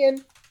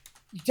opinion.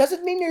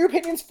 Doesn't mean your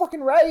opinion's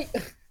fucking right.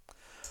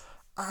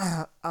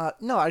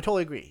 No, I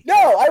totally agree.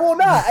 No, I will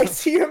not. I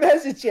see your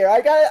message here. I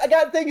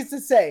got things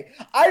to say.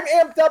 I'm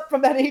amped up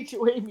from that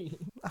HOA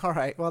meeting. All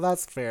right, well,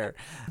 that's fair.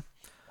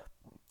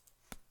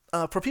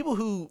 For people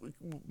who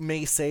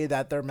may say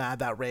that they're mad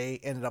that Rey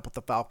ended up with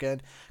the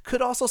Falcon,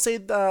 could also say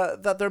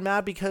that they're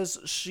mad because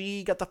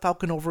she got the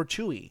Falcon over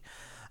Chewie.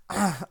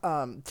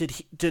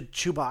 Did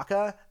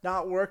Chewbacca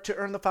not work to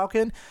earn the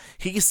Falcon?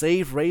 He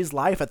saved Rey's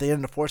life at the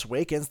end of Force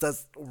Awakens.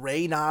 Does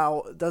Rey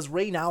now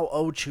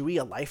owe Chewie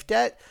a life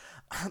debt?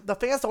 The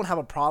fans don't have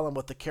a problem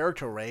with the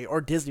character Rey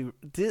or Daisy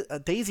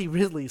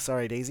Ridley.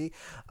 Sorry, Daisy.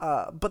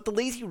 But the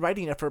lazy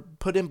writing effort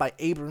put in by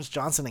Abrams,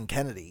 Johnson, and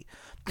Kennedy.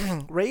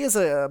 Rey is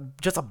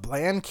just a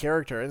bland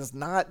character, and it's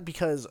not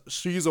because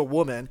she's a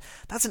woman.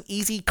 That's an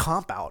easy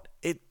comp out.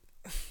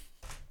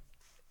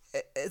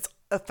 It's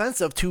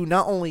offensive to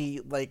not only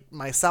like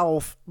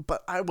myself,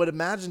 but I would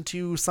imagine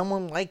to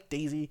someone like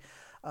Daisy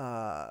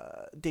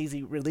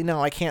Ridley.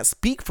 Now I can't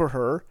speak for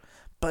her,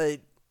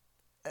 but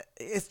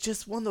it's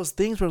just one of those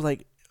things where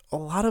like a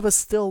lot of us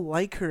still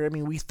like her. I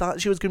mean, we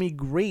thought she was going to be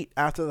great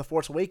after The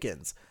Force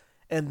Awakens,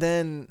 and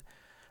then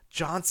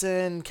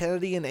Johnson,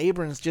 Kennedy, and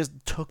Abrams just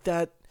took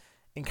that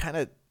and kind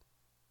of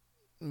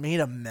made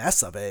a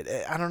mess of it.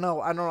 I don't know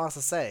what else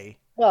to say.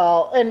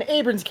 Well, and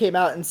Abrams came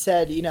out and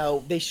said,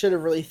 they should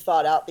have really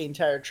thought out the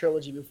entire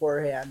trilogy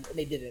beforehand, and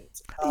they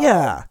didn't.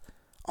 Yeah.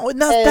 Oh,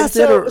 and that's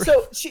so, it.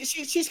 So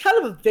she's kind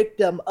of a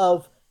victim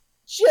of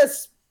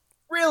just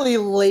really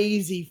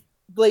lazy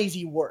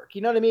work.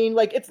 You know what I mean?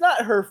 Like, it's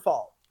not her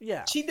fault.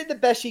 Yeah. She did the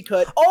best she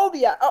could.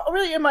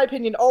 Really, in my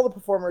opinion, all the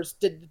performers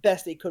did the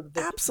best they could.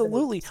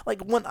 Absolutely. But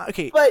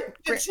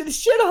to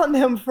shit on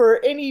them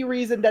for any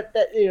reason that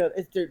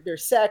it's their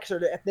sex or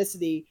their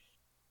ethnicity.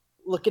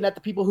 Looking at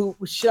the people who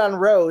shit on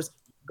Rose,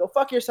 go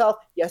fuck yourself.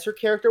 Yes, her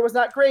character was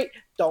not great.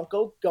 Don't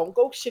go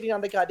shitting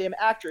on the goddamn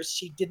actress.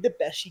 She did the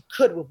best she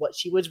could with what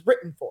she was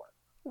written for.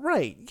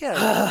 Right.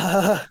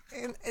 Yeah.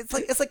 And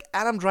it's like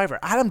Adam Driver.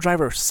 Adam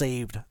Driver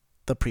saved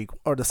the prequel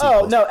or the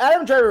sequel. Oh no,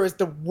 Adam Driver was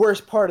the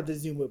worst part of the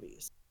Zoo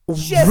movies.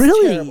 Just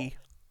really?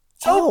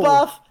 Terrible. So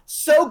buff,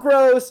 so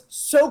gross,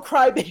 so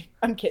crybaby.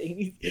 I'm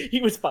kidding.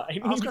 He was fine.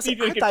 I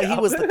thought he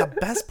was like the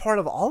best part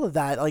of all of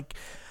that. Like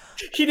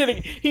he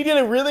did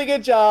a really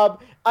good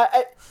job.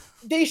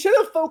 They should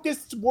have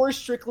focused more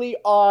strictly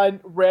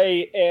on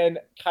Rey and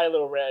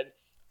Kylo Ren.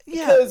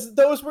 Yeah. Because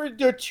those were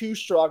their two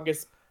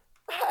strongest.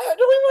 I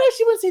don't even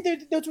actually want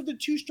to say those were the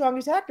two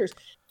strongest actors.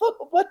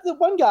 Look, what the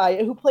one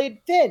guy who played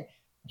Finn,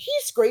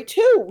 he's great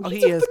too.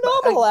 He's a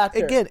phenomenal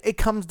actor. Again, it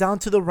comes down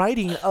to the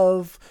writing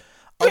of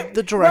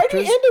the directors.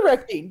 Writing and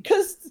directing,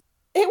 because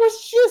it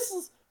was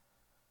just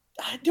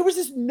there was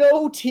just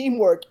no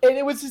teamwork, and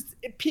it was just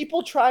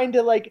people trying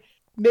to like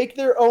make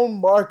their own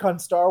mark on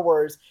Star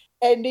Wars,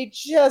 and they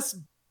just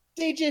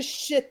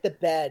shit the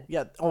bed.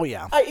 Yeah. Oh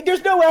yeah.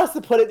 There's nowhere else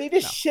to put it. They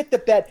just shit the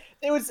bed.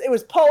 It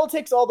was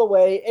politics all the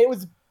way.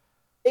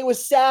 It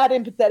was sad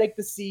and pathetic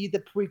to see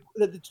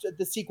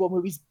the sequel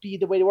movies be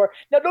the way they were.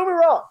 Now, don't get me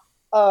wrong.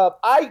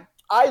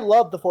 I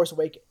love The Force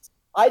Awakens.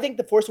 I think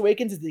The Force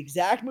Awakens is the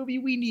exact movie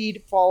we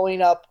need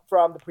following up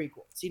from the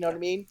prequels. You know what I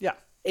mean? Yeah.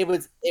 It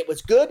was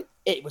good.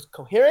 It was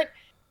coherent.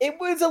 It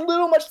was a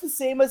little much the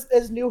same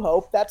as New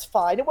Hope. That's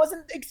fine. It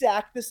wasn't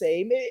exact the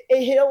same.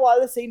 It hit a lot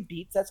of the same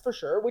beats, that's for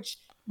sure, which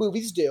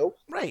movies do.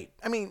 Right.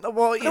 I mean,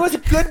 well, it was a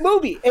good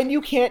movie, and you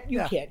can't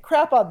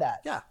crap on that.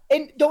 Yeah.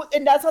 And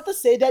that's not to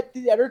say that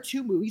the other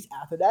two movies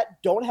after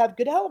that don't have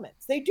good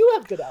elements. They do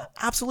have good elements.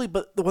 Absolutely,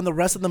 but when the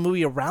rest of the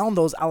movie around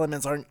those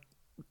elements aren't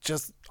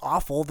just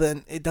awful,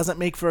 then it doesn't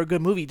make for a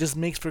good movie. It just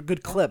makes for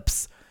good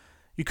clips.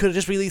 You could have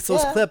just released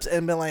those clips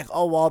and been like,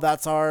 "Oh well,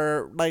 that's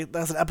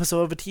an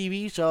episode of a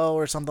TV show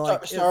or something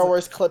like Star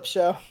Wars clip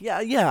show."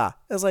 Yeah.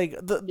 It's like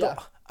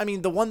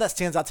the one that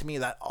stands out to me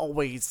that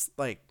always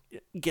like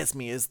gets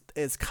me is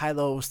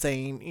Kylo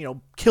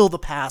saying, kill the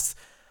past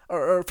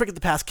or forget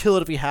the past, kill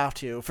it if you have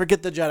to,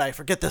 forget the Jedi,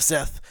 forget the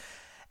Sith.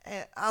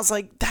 And I was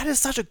like, that is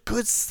such a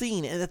good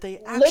scene, and that they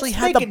actually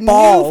had the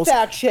balls. New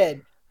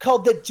faction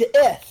called the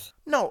Jith.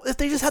 No, if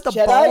they just had the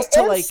Jedi balls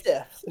to like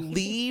Sith.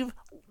 leave,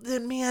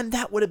 then man,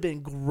 that would have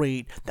been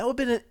great. That would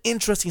have been an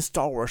interesting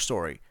Star Wars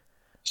story.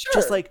 Sure.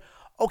 Just like,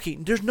 okay,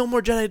 there's no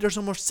more Jedi, there's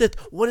no more Sith.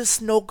 What is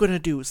Snoke gonna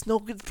do?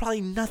 Snoke is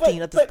probably nothing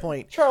at this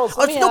point. Charles,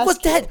 Snoke was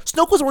dead.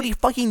 Snoke was already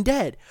fucking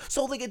dead.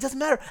 So like, it doesn't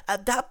matter.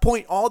 At that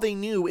point, all they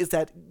knew is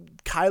that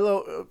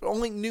Kylo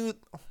only knew.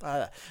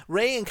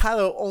 Rey and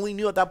Kylo only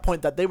knew at that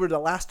point that they were the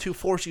last two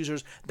Force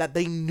users that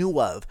they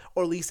knew of,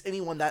 or at least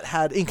anyone that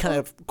had any kind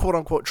of quote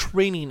unquote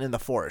training in the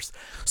Force.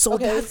 So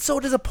that's so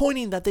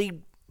disappointing that they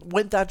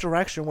went that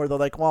direction where they're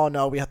like, well,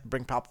 no, we have to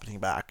bring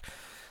Palpatine back.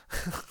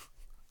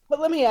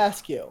 But let me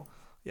ask you.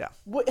 Yeah.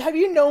 Have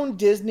you known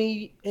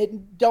Disney?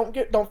 And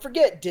don't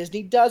forget,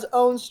 Disney does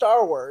own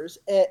Star Wars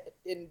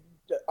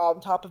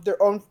on top of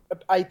their own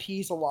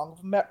IPs along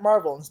with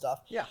Marvel and stuff.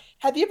 Yeah.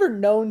 Have you ever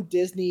known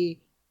Disney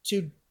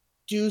to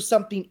do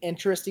something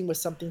interesting with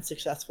something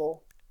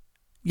successful?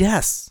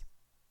 Yes.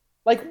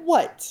 Like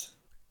what?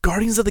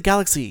 Guardians of the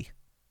Galaxy.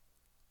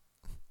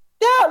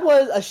 That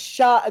was a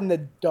shot in the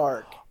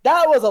dark.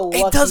 That was a lucky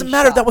It doesn't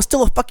matter. shot. That was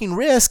still a fucking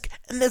risk,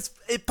 and it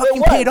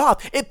fucking paid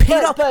off. It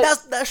paid off.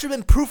 That should have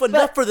been proof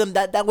enough for them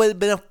that would have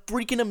been a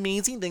freaking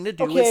amazing thing to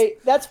do. Okay,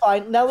 that's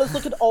fine. Now let's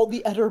look at all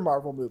the other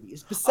Marvel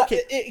movies,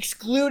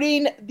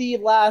 excluding the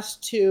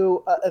last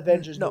two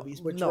Avengers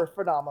movies, which were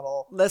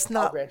phenomenal.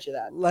 I'll grant you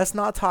that. Let's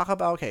not talk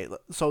about. Okay,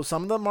 so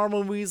some of the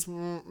Marvel movies,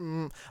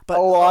 but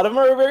a lot of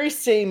them are very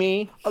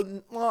samey.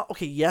 Well,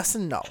 okay, yes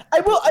and no. I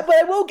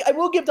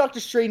will give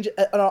Doctor Strange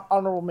an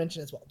honorable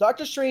mention as well.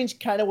 Doctor Strange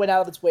kind of went out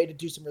of its way to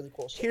do some really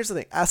cool shit. Here's the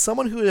thing. As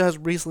someone who has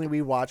recently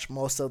rewatched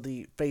most of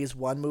the Phase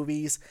 1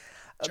 movies,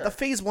 the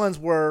Phase 1s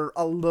were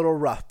a little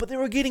rough, but they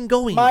were getting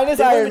going. Minus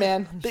Iron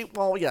Man.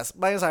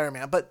 Minus Iron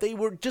Man, but they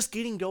were just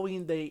getting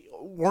going. They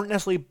weren't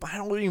necessarily, I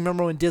don't really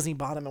remember when Disney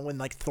bought them and when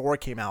like Thor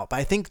came out, but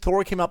I think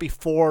Thor came out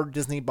before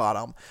Disney bought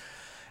them.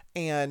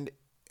 And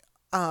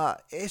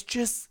it's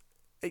just,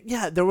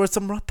 there were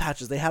some rough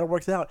patches. They had to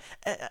work it out.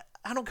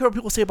 I don't care what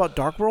people say about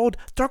Dark World.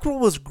 Dark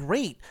World was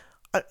great.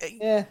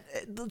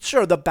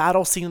 Sure, the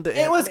battle scene.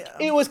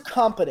 It was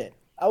competent.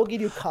 I will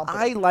give you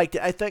competent. I liked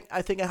it. I think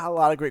it had a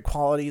lot of great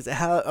qualities. It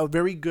had a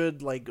very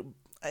good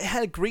it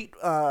had a great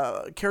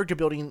character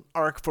building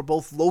arc for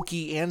both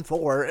Loki and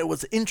Thor. It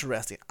was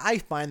interesting. I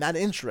find that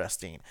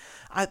interesting.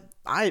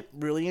 I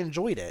really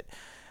enjoyed it.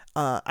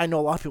 I know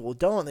a lot of people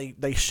don't.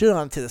 They shit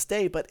on it to this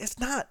day, but it's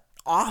not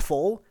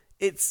awful.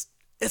 It's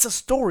a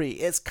story.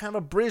 It's kind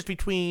of a bridge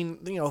between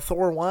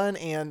Thor 1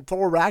 and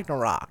Thor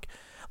Ragnarok.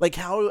 Like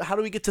how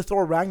do we get to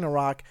Thor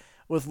Ragnarok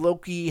with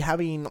Loki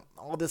having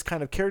all this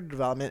kind of character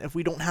development if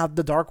we don't have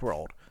the Dark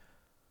World?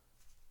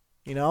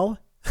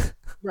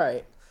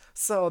 Right.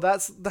 So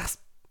that's.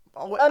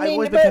 I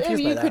mean, but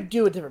you could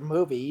do a different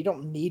movie. You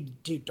don't need to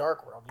do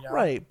Dark World,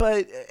 Right,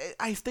 but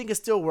I think it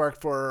still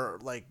worked for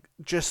like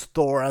just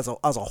Thor as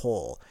a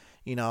whole.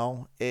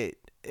 It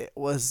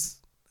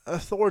was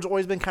Thor's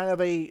always been kind of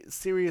a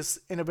serious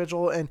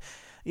individual, and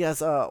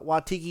yes,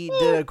 Waititi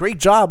did a great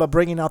job of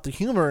bringing out the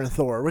humor in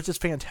Thor, which is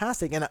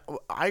fantastic, and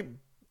I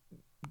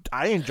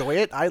enjoy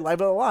it. I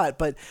love it a lot,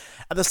 but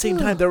at the same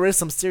time, there is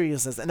some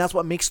seriousness, and that's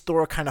what makes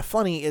Thor kind of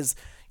funny. Is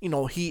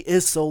he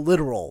is so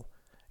literal.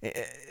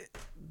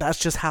 That's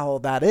just how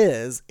that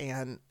is,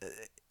 and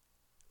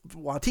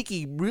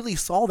Waititi really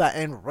saw that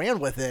and ran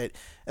with it,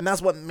 and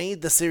that's what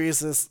made the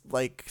seriousness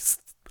like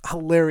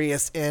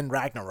hilarious in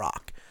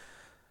Ragnarok.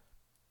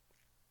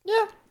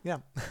 Yeah.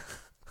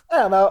 I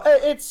don't know.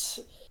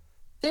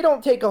 They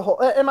don't take a whole,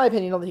 in my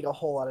opinion, don't take a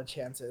whole lot of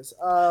chances.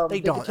 They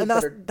don't, and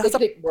they could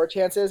take more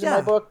chances in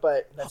my book,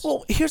 but that's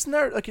here's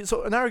another. Okay,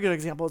 so another good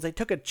example is they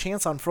took a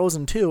chance on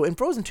Frozen 2, and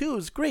Frozen 2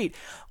 is great.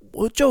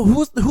 Well, Joe,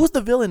 who's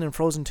the villain in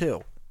Frozen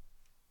 2?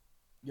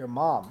 Your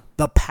mom.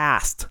 The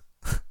past.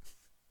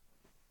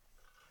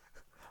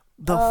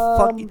 Think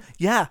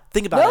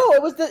about it. No,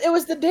 it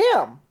was the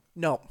dam.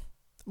 No.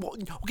 Well,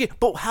 okay,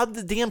 but how did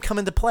the dam come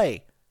into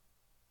play?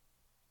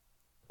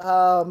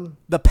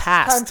 The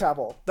past. Time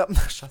travel.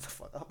 Shut the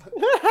fuck up.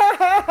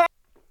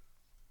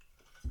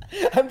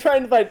 I'm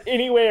trying to find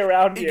any way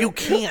around you. You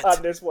can't.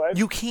 On this one.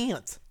 You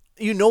can't.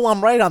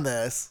 I'm right on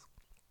this.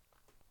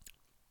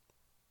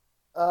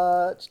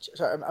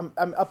 Sorry,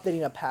 I'm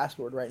updating a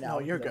password right now. No,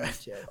 you're good.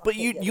 But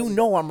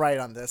I'm right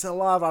on this, and a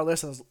lot of our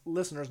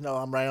listeners know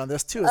I'm right on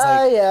this too. It's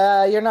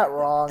yeah, you're not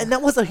wrong. And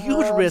that was a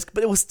huge risk,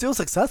 but it was still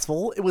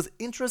successful. It was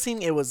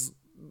interesting. It was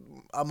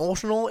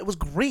emotional. It was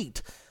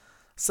great.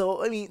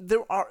 So I mean,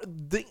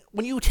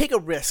 when you take a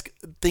risk,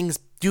 things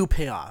do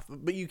pay off.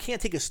 But you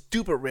can't take a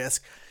stupid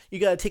risk. You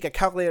got to take a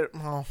calculated.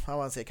 Well, I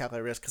want to say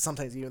calculated risk because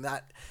sometimes even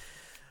that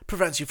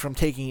prevents you from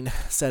taking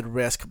said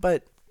risk.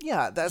 But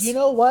yeah, that's. You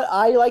know what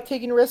I like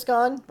taking a risk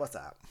on? What's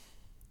that?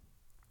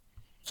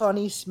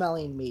 Funny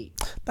smelling meat.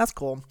 That's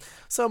cool.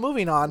 So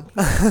moving on.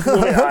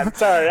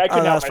 Sorry, I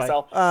couldn't help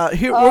myself.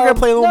 Here we're gonna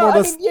play a little more.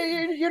 I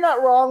mean, you're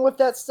not wrong with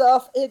that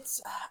stuff.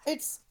 It's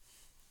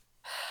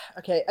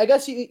okay. I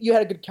guess you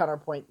had a good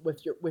counterpoint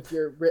with your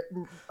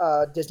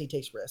Disney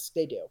takes risks.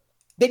 They do.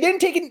 They didn't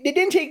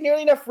take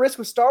nearly enough risk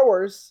with Star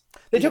Wars.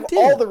 They took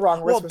all the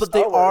wrong risks. With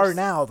Star Wars. They are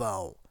now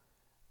though.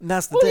 And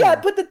that's the thing. Yeah,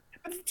 but the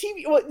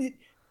TV. Well,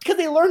 because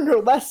they learned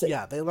their lesson.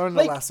 Yeah, they learned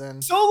their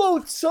lesson. Solo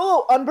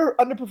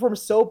underperformed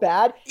so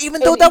bad.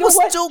 Even though that was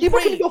still People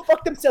great. Can go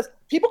fuck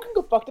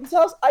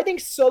themselves. I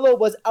think Solo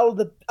was out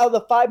of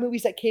the 5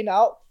 movies that came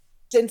out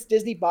since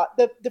Disney bought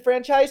the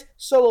franchise.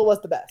 Solo was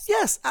the best.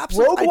 Yes,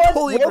 absolutely. I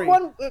totally agree.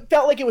 Rogue One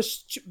felt like it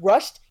was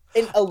rushed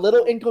and a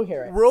little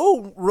incoherent.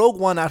 Rogue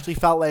One actually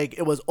felt like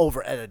it was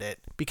over edited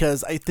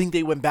because I think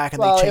they went back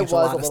and they changed a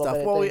lot of stuff.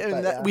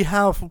 We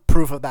have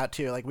proof of that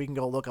too. Like we can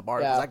go look up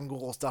articles. I can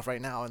Google stuff right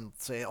now and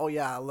say, oh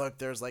yeah, look,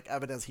 there's like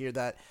evidence here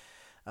that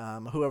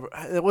whoever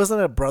it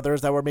wasn't a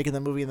brothers that were making the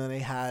movie, and then they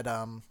had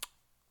I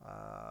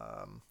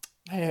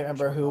don't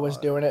remember who was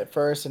doing it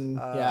first, and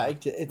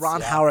Ron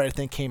Howard I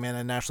think came in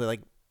and actually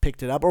like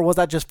picked it up, or was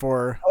that just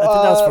for? I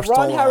think that was for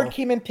Ron Solo. Howard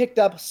came and picked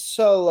up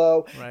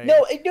Solo. Right.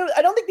 No,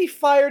 I don't think they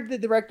fired the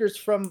directors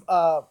from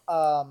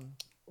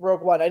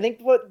Rogue One. I think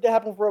what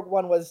happened with Rogue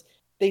One was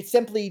they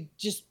simply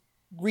just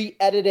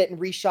re-edited it and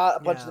reshot a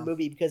bunch of the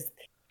movie because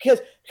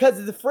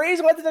the phrase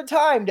was at the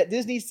time that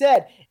Disney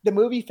said the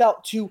movie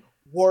felt too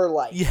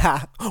warlike.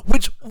 Yeah,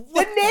 the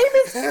name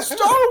is Star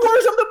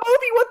Wars of the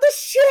movie. What the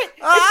shit?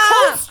 It's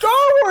called Star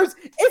Wars.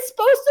 It's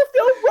supposed to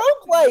feel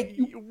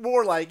roguelike.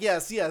 Warlike,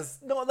 yes.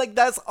 No, like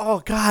that's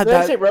God. Did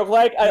I say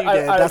roguelike? I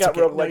got okay.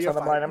 Roguelikes on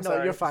the mind. I'm sorry.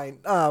 No, you're fine.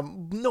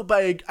 No,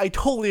 but I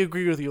totally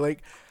agree with you.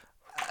 Like,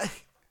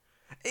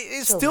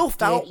 it so still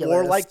felt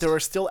warlike. There were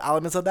still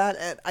elements of that,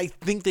 and I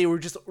think they were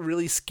just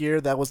really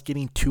scared that was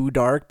getting too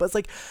dark. But it's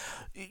like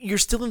you're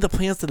still in the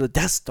plans to the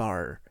Death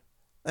Star.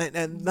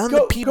 And none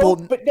of the people.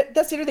 But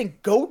that's the other thing.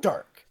 Go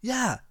dark.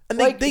 Yeah, and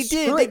like, they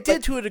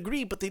did to a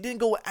degree, but they didn't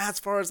go as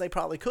far as they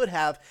probably could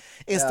have,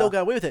 and still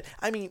got away with it.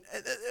 I mean,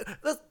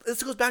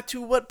 this goes back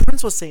to what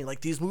Prince was saying.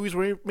 Like these movies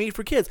were made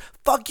for kids.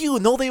 Fuck you.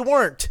 No, they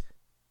weren't.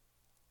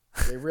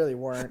 They really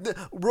weren't.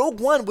 Rogue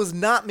One was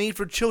not made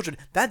for children.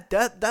 That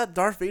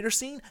Darth Vader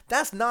scene,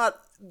 that's not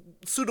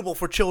suitable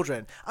for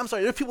children. I'm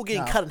sorry. There's people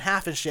getting cut in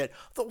half and shit.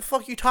 What the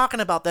fuck are you talking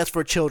about? That's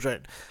for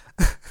children.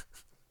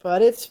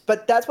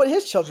 But that's what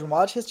his children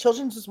watch. His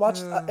children just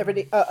watch every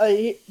day.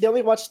 They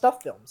only watch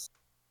stuff films.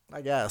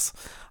 I guess.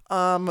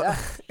 Yeah.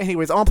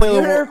 Anyways, I want to play a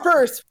You little heard it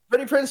first.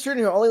 Freddie Prinze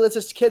Jr. only lets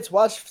his kids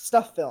watch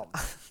stuff film.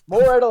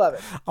 More at 11.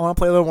 I want to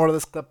play a little more of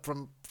this clip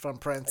from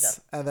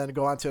Prince, and then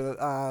go on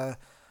to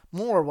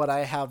more what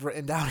I have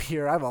written down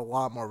here. I have a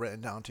lot more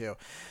written down too.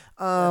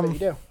 I bet you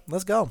do.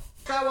 Let's go.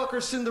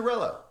 Skywalker's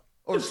Cinderella.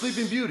 Or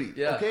Sleeping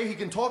Beauty, okay? He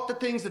can talk to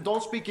things that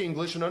don't speak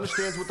English and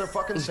understands what they're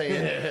fucking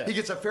saying. He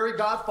gets a fairy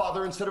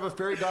godfather instead of a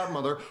fairy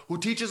godmother who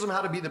teaches him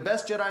how to be the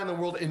best Jedi in the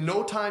world in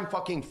no time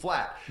fucking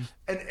flat.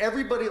 And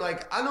everybody,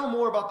 like, I know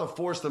more about the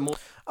Force than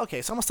most.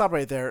 Okay, so I'm gonna stop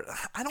right there.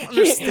 I don't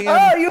understand.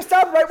 Oh, you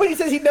stopped right when he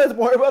says he knows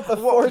more about the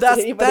Force than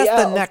anybody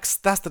else.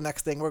 That's the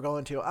next thing we're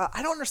going to.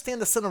 I don't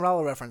understand the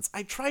Cinderella reference.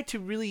 I tried to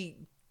really.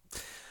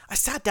 I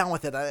sat down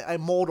with it. I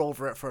mulled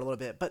over it for a little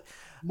bit, but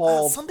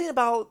something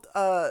about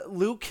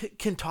Luke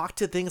can talk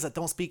to things that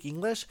don't speak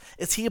English.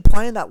 Is he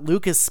implying that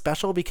Luke is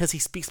special because he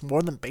speaks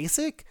more than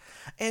basic,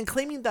 and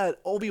claiming that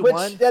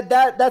Obi-Wan?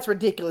 That's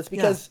ridiculous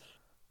because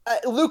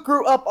Luke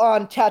grew up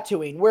on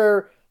Tatooine,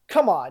 where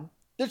come on,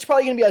 there's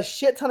probably going to be a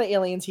shit ton of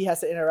aliens he has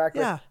to interact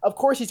with. Of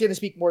course, he's going to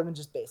speak more than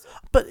just basic.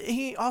 But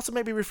he also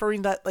may be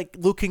referring that like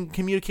Luke can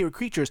communicate with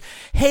creatures.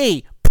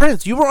 Hey,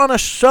 Prince, you were on a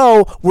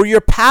show where your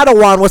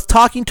Padawan was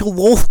talking to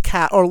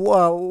Lolcat or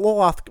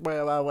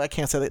Loloth. I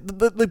can't say that.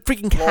 The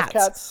freaking cats.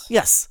 Cats?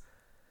 Yes.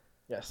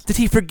 Yes. Did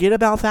he forget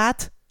about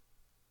that?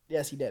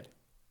 Yes, he did.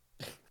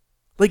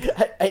 Like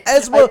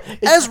Ezra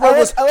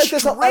was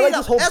straight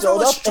up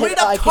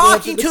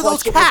talking to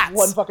those cats.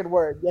 One fucking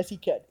word. Yes, he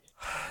could.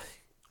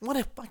 What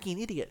a fucking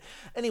idiot.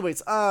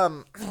 Anyways, I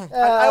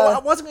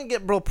wasn't gonna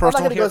get real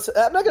personal I'm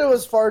not gonna go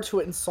as far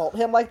to insult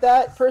him like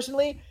that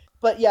personally.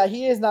 But yeah,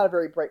 he is not a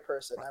very bright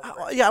person.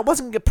 I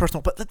wasn't gonna get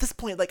personal, but at this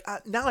point, like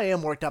now I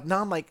am worked up. Now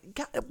I'm like,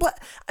 God,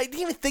 what? I didn't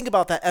even think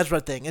about that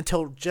Ezra thing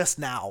until just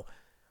now.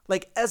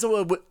 Like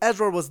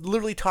Ezra was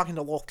literally talking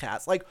to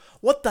Lolcats. Like,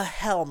 what the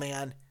hell,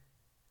 man?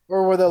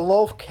 Or were the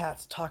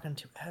Lolcats talking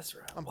to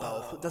Ezra?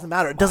 Both. It doesn't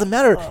matter. It doesn't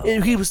matter.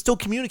 He was still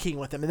communicating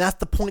with him, and that's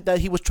the point that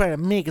he was trying to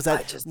make. Is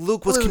that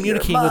Luke was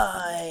communicating with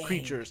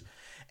creatures.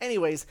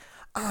 Anyways.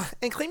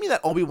 And claiming that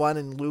Obi-Wan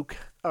and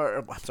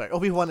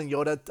Obi-Wan and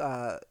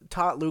Yoda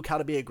taught Luke how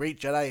to be a great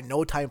Jedi in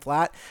no time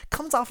flat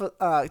comes off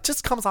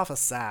as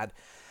sad.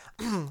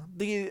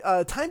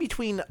 The time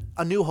between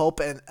A New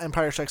Hope and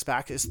Empire Strikes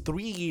Back is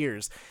 3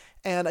 years,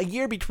 and a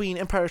year between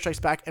Empire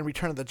Strikes Back and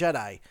Return of the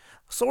Jedi.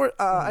 So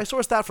I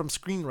sourced that from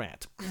Screen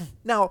Rant.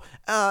 Now,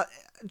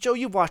 Joe,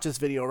 you've watched this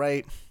video,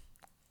 right?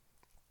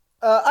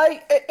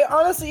 I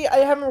honestly, I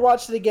haven't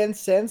watched it again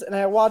since, and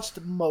I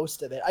watched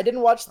most of it. I didn't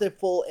watch the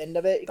full end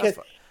of it because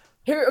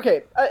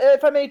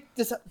if I may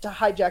just to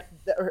hijack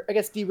or I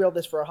guess derail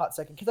this for a hot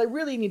second, because I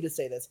really need to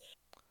say this.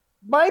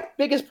 My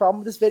biggest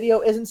problem with this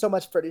video isn't so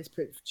much Freddie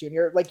Prinze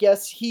Jr. Like,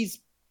 yes, he's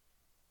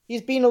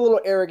being a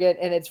little arrogant,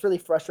 and it's really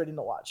frustrating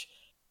to watch.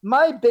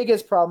 My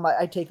biggest problem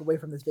I take away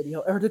from this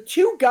video are the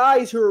two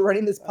guys who are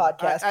running this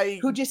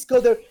podcast who just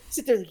go there,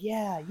 sit there, like,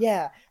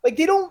 yeah. Like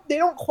they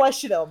don't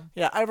question them.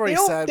 Yeah, I've already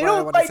said they what I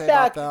don't want to fight say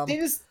back. about them.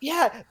 They just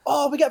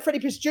we got Freddie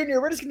Prinze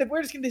Jr. We're just gonna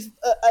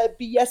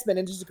be yes men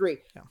and disagree.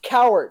 Yeah.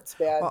 Cowards,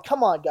 man.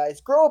 Come on,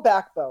 guys, grow a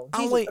backbone.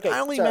 I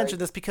only mention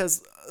this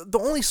because the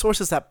only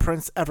sources that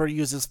Prince ever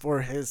uses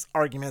for his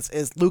arguments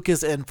is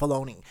Lucas and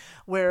Filoni.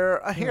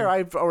 Where here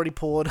I've already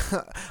pulled a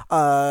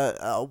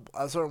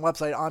certain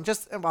website on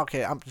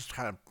I'm just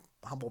kind of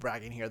humble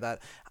bragging here that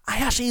I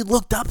actually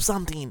looked up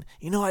something.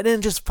 I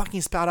didn't just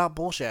fucking spout out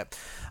bullshit.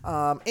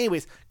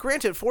 Anyways,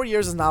 granted, 4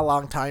 years is not a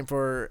long time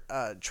for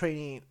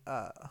training.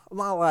 Not a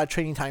lot of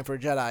training time for a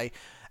Jedi.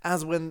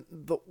 As when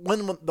the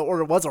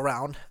Order was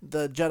around,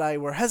 the Jedi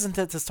were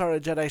hesitant to start a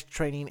Jedi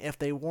training if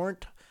they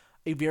weren't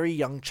a very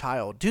young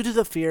child, due to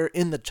the fear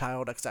in the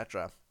child,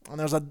 etc. And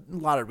there's a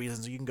lot of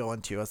reasons you can go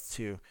into as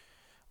to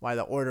why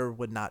the Order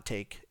would not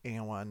take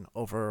anyone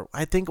over.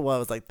 I think it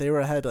was like they were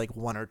ahead like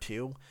 1 or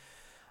 2.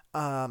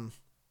 Where's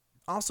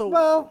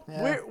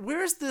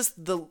this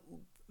the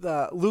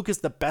Luke is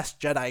the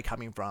best Jedi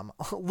coming from?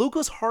 Luke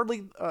is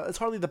hardly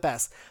the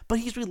best, but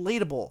he's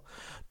relatable.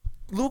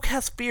 Luke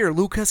has fear.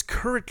 Luke has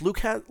courage.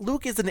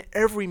 Luke is an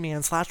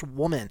everyman /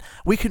 woman.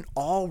 We can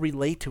all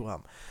relate to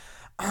him.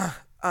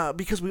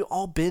 Because we've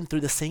all been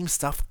through the same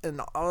stuff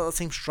and all the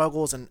same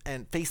struggles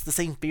and faced the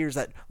same fears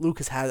that Luke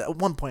has had at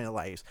one point of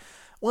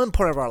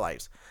our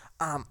lives.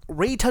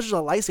 Rey touches a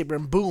lightsaber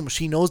and boom,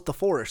 she knows the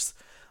Force.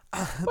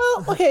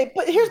 Well, okay,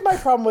 but here's my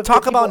problem with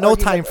talk about no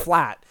time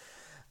flat.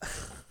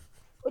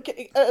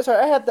 Okay,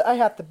 sorry, I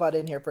have to butt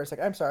in here for a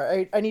second. I'm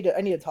sorry, I need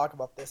to talk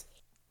about this.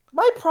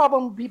 My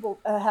problem people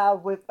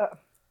have with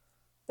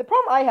the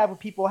problem I have with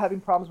people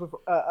having problems with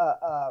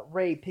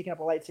Rey picking up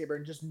a lightsaber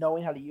and just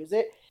knowing how to use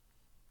it.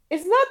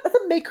 It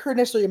doesn't make her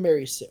necessarily a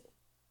Mary Sue.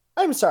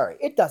 I'm sorry,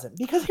 it doesn't,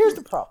 because here's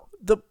the problem.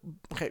 The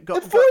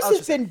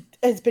Force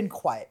has been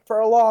quiet for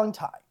a long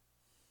time.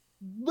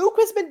 Luke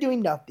has been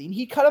doing nothing.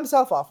 He cut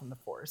himself off from the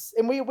Force,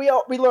 and we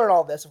learn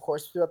all this, of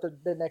course, throughout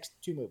the next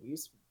 2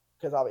 movies,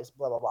 because obviously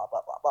blah blah blah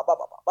blah blah blah blah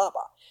blah blah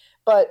blah.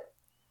 But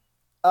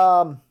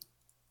I'm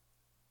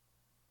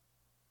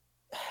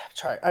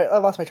Sorry, I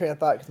lost my train of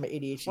thought because my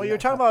ADHD. Well, you're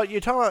talking about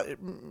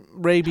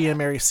Rey being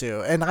Mary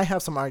Sue, and I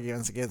have some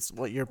arguments against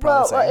what you're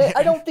probably saying.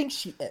 I don't think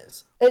she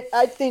is.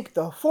 I think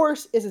the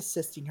Force is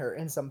assisting her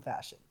in some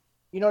fashion.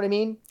 You know what I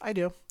mean? I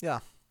do.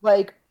 Yeah.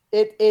 Like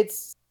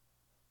it's.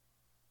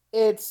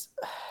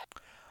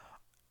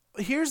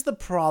 Here's the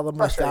problem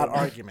with that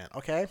argument.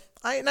 Okay,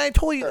 I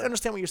totally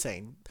understand what you're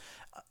saying.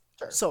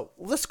 Sure. So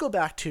let's go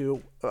back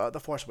to The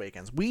Force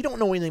Awakens. We don't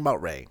know anything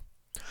about Rey.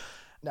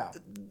 No.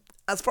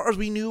 As far as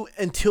we knew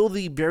until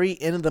the very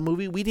end of the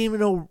movie, we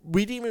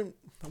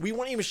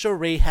weren't even sure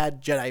Rey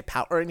had Jedi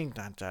power, or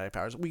not Jedi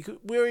powers. We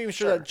weren't even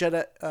sure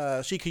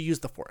that she could use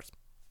the Force.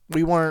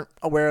 We weren't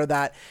aware of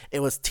that. It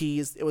was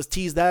teased. It was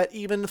teased that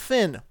even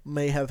Finn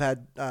may have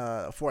had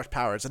Force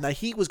powers, and that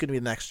he was going to be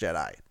the next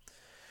Jedi.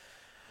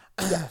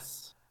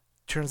 Yes.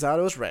 Turns out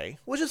it was Rey,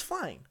 which is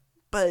fine.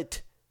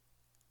 But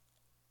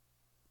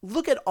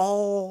look at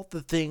all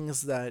the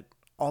things that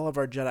all of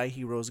our Jedi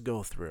heroes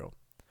go through.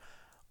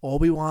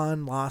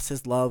 Obi-Wan lost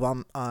his love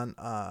on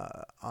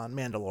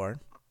Mandalore.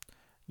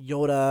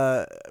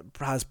 Yoda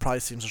has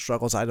probably some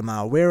struggles I'm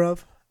not aware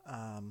of.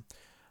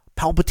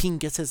 Palpatine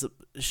gets his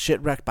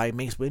shit wrecked by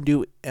Mace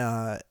Windu,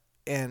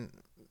 and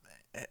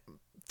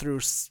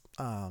through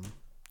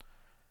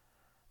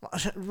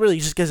really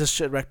just gets his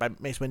shit wrecked by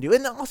Mace Windu,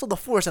 and also the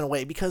Force in a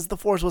way, because the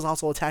Force was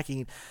also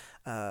attacking.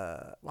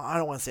 I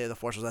don't want to say the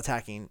Force was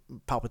attacking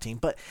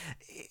Palpatine, but.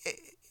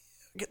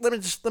 Let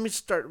me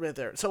start right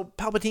there. So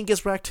Palpatine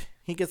gets wrecked.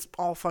 He gets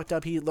all fucked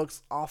up. He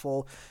looks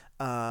awful.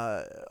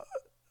 Anakin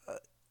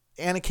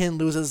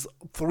loses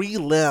 3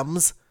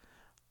 limbs,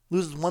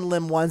 loses 1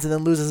 limb once, and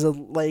then loses his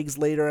legs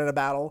later in a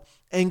battle,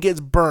 and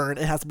gets burned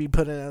and has to be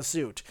put in a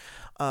suit.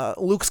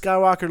 Luke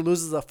Skywalker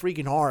loses a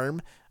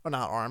freaking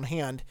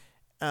hand.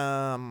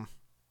 I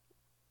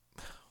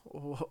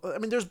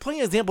mean, there's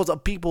plenty of examples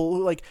of people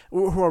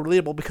who are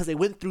relatable because they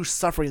went through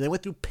suffering, they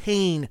went through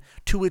pain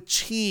to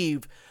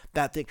achieve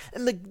that thing.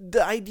 And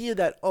the idea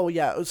that,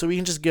 so we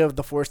can just give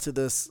the Force to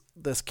this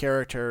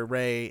character,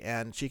 Rey,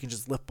 and she can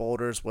just lift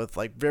boulders with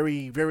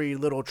very, very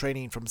little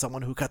training from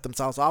someone who cut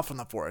themselves off from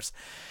the Force.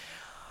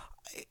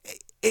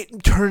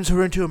 It turns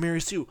her into a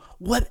Mary Sue.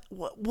 What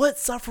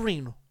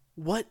suffering,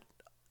 what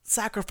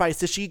sacrifice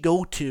did she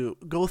go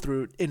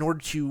through in order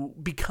to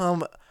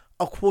become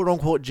a quote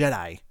unquote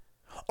Jedi?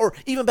 Or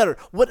even better,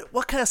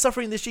 what kind of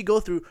suffering did she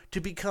go through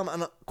to become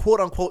a quote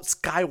unquote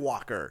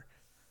Skywalker?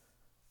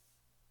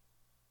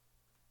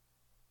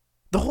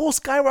 The whole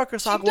Skywalker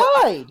saga. She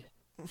died.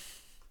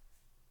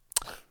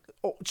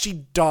 Oh, she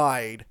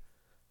died.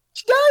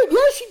 She died. Yeah,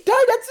 she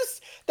died.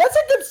 That's a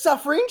good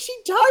suffering. She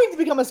died to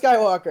become a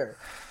Skywalker.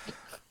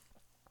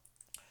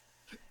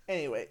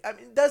 Anyway, I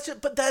mean that's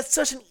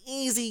such an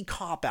easy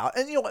cop out.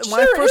 And when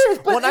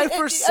I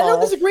first saw, I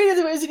don't disagree that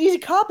it was an easy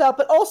cop out,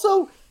 but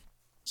also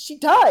she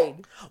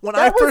died.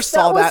 That was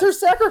her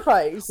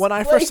sacrifice. When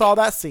I first saw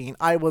that scene,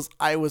 I was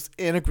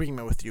in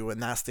agreement with you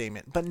in that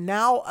statement. But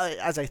now,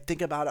 as I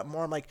think about it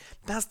more, I'm like,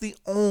 that's the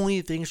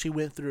only thing she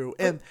went through.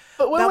 And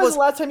but when was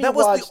the last time you watched?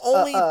 That was the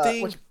only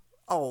thing.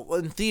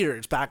 In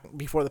theaters back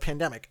before the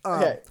pandemic.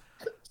 Okay.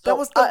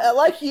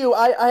 Like you,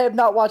 I have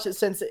not watched it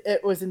since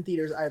it was in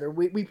theaters either.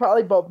 We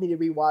probably both need to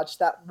rewatch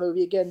that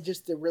movie again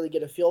just to really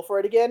get a feel for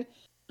it again.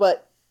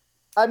 But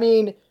I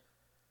mean,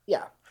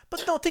 yeah.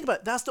 But no, think about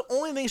it. That's the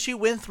only thing she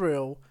went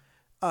through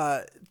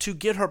to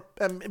get her.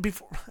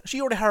 Before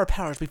she already had her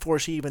powers before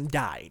she even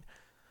died.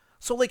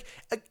 So,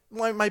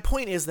 my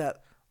point is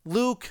that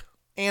Luke,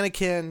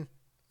 Anakin,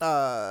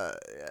 Palpatine.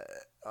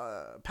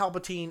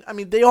 I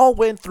mean, they all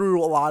went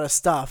through a lot of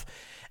stuff,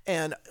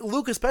 and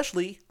Luke,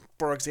 especially,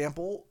 for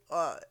example,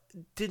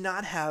 did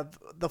not have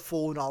the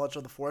full knowledge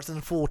of the Force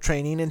and full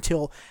training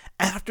until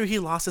after he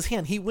lost his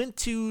hand. He went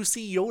to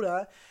see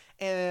Yoda.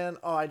 And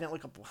I didn't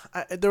look up.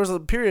 There was a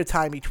period of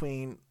time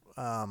between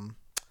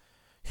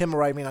him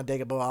arriving on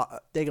Dagobah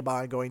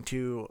and going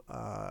to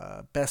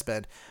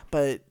Bespin,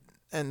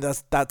 and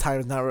that time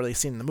is not really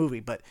seen in the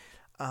movie. But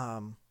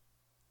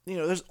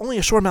there's only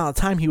a short amount of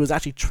time he was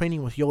actually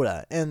training with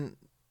Yoda. And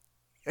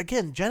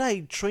again,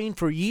 Jedi train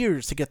for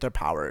years to get their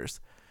powers,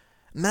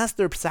 and that's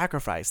their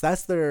sacrifice.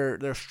 That's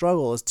their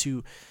struggle, is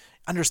to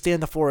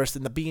understand the Force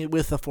and the being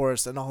with the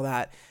Force and all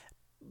that.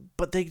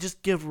 But they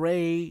just give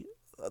Rey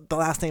the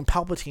last name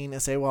Palpatine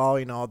and say,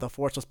 well, the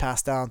Force was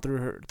passed down through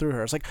her.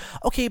 It's like,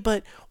 okay,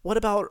 but what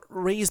about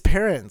Rey's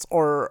parents?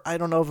 Or I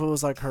don't know if it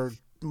was her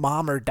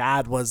mom or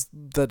dad was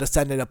the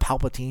descendant of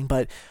Palpatine,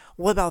 but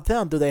what about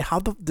them? Do they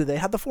have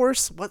the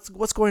Force?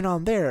 What's going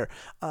on there?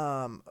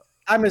 I'm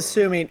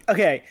assuming.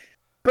 Okay,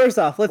 first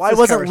off, why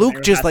wasn't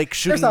Luke just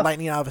shooting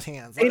lightning out of his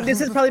hands? This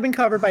has probably been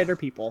covered by other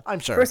people. I'm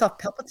sure. First off,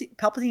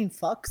 Palpatine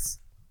fucks.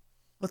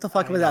 What the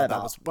fuck was that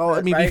about?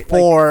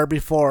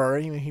 Before.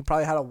 He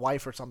probably had a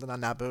wife or something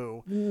on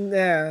Naboo.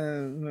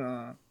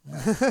 No.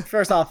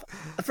 First off,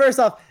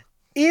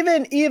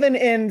 even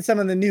in some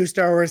of the new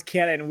Star Wars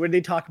canon, where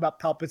they talk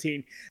about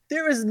Palpatine,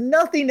 there is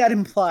nothing that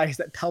implies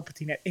that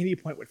Palpatine at any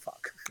point would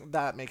fuck.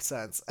 That makes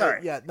sense.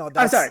 Sorry.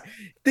 I'm sorry.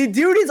 The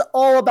dude is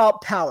all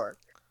about power.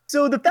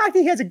 So the fact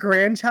that he has a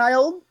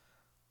grandchild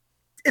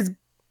it's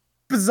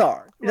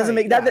bizarre. It doesn't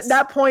make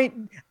that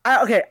point.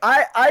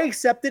 I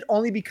accept it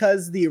only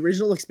because the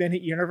original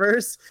expanded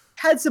universe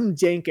had some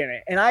jank in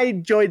it, and I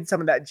enjoyed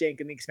some of that jank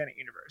in the expanded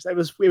universe. It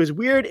was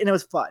weird and it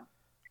was fun,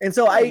 and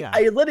so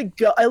I let it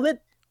go. I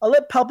let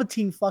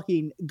Palpatine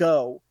fucking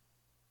go.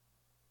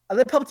 I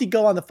let Palpatine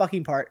go on the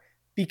fucking part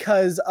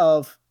because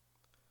of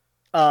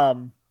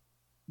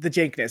the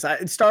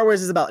jankness. Star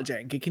Wars is about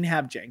jank. It can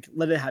have jank.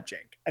 Let it have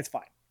jank. That's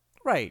fine.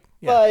 Right.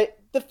 Yeah. But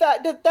the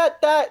fact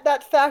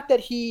that fact that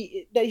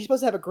he's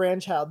supposed to have a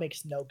grandchild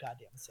makes no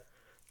goddamn sense.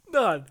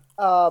 None.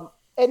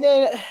 And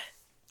then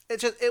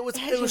it was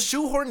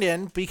shoehorned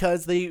in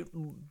because they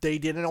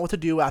didn't know what to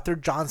do after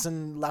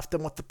Johnson left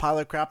them with the pile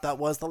of crap that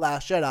was The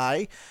Last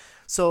Jedi.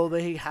 So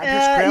they had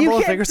to scramble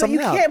and figure something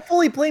out. You can't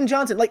fully blame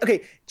Johnson. Like,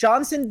 okay,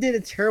 Johnson did a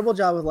terrible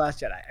job with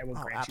Last Jedi. I will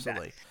grant you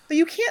that. But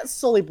you can't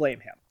solely blame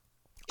him.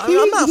 He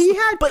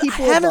had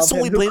people above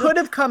him who could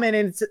have come in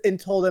and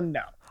told him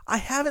no. I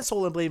haven't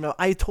solely blamed him.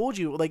 I told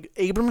you, like,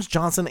 Abrams,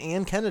 Johnson,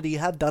 and Kennedy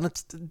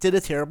did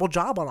a terrible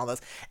job on all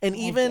this. And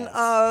even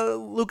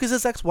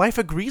Lucas's ex-wife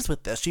agrees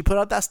with this. She put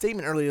out that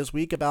statement earlier this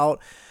week about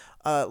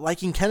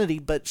liking Kennedy,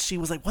 but she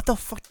was like, what the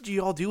fuck did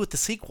you all do with the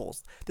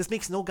sequels? This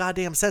makes no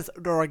goddamn sense.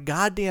 They're a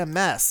goddamn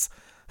mess.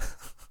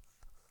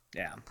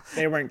 Yeah,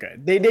 they weren't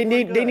good. They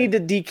need to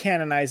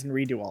decanonize and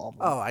redo all of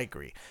them. Oh, I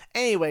agree.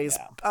 Anyways,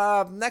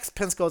 next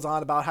Pence goes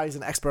on about how he's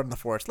an expert in the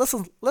Force. Let's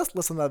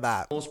listen to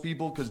that. Most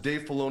people, because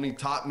Dave Filoni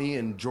taught me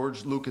and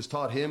George Lucas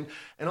taught him,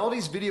 and all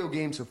these video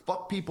games have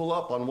fucked people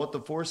up on what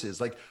the Force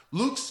is. Like,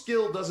 Luke's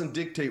skill doesn't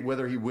dictate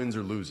whether he wins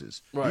or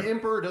loses. Right. The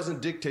Emperor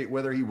doesn't dictate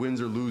whether he wins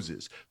or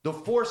loses. The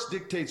Force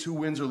dictates who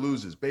wins or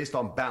loses based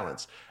on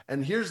balance.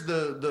 And here's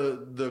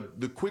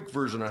the quick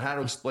version on how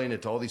to explain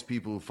it to all these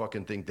people who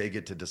fucking think they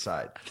get to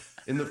decide.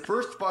 In the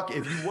first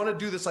if you want to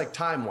do this like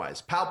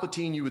time-wise,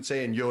 Palpatine, you would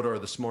say, and Yoda are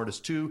the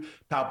smartest two.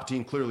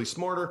 Palpatine clearly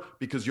smarter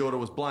because Yoda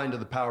was blind to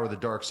the power of the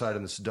dark side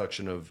and the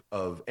seduction of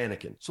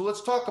Anakin. So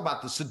let's talk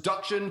about the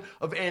seduction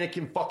of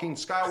Anakin fucking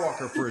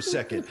Skywalker for a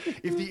second.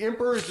 If the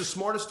Emperor is the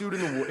smartest dude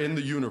in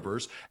the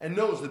universe and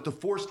knows that the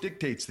Force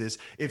dictates this,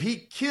 if he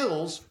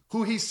kills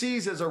who he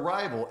sees as a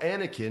rival,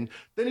 Anakin,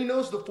 then he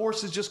knows the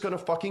Force is just going to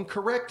fucking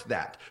correct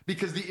that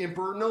because the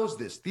Emperor knows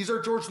this. These are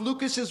George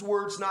Lucas's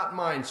words, not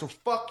mine. So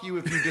fuck you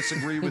if you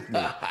disagree with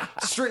me.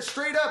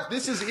 Straight up,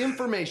 this is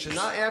information,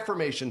 not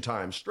affirmation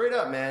time. Straight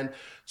up, man.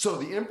 So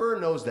the Emperor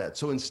knows that.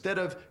 So instead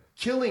of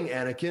killing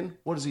Anakin,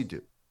 what does he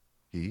do?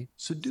 He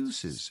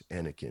seduces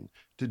Anakin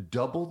to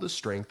double the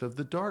strength of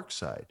the dark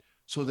side.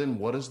 So then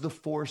what does the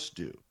Force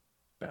do?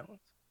 Balance.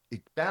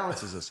 It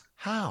balances us.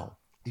 How?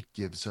 It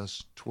gives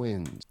us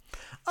twins.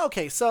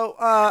 Okay, so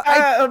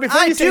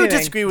I do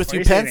disagree with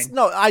you, Pence.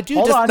 No, I do.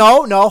 Hold on.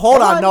 No,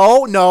 hold on.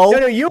 No,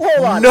 you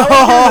hold on. No.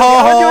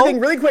 I'm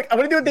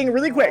gonna do a thing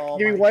really quick.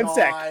 Give me 1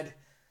 sec.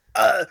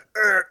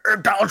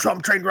 Donald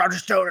Trump trained Roger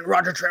Stone, and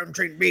Roger Stone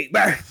trained me.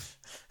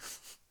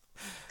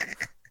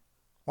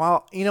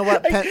 Well, you know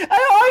what, Pence? All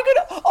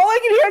I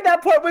could hear in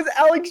that part was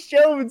Alex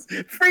Jones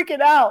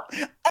freaking out.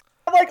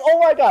 I'm like, oh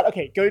my god.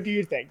 Okay, go do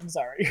your thing. I'm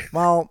sorry.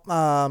 Well,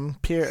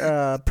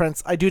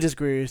 Prince, I do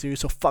disagree with you,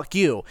 so fuck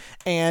you.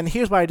 And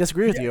here's why I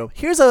disagree with you.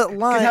 Here's a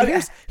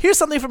line. Here's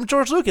something from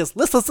George Lucas.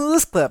 Let's listen to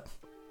this clip.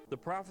 The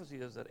prophecy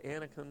is that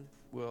Anakin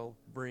will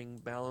bring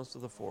balance to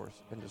the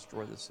Force and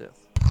destroy the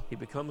Sith. He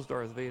becomes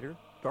Darth Vader.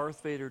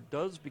 Darth Vader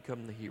does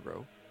become the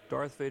hero.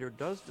 Darth Vader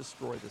does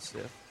destroy the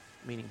Sith,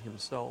 meaning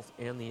himself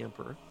and the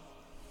Emperor.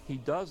 He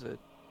does it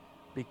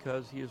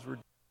because he is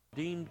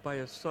redeemed by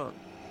his son.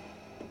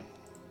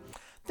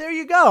 There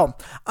you go.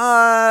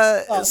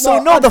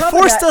 The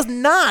Force does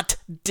not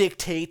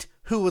dictate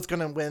who was going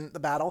to win the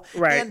battle.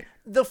 Right. And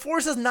the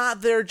Force is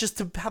not there just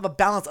to have a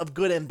balance of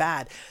good and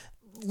bad.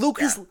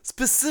 Lucas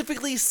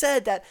specifically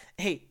said that,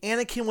 hey,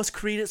 Anakin was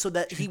created so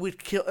that he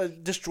would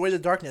destroy the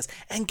darkness.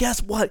 And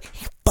guess what?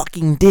 He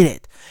fucking did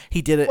it.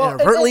 He did it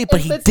inadvertently,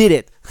 but he did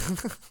it.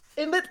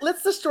 And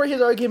let's destroy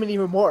his argument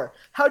even more.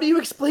 How do you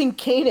explain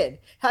Kanan?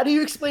 How do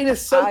you explain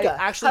Ahsoka?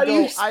 I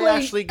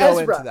actually go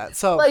Ezra? into that.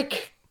 So,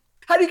 like,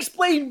 how do you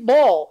explain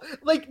Maul?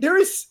 Like, there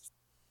is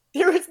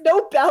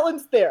no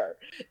balance there.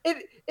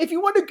 If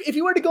you want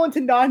to go into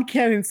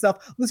non-canon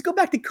stuff, let's go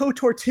back to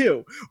KOTOR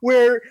 2,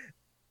 where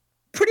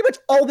pretty much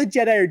all the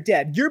Jedi are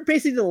dead. You're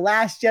basically the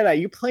last Jedi.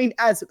 You're playing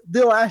as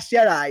the last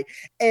Jedi,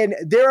 and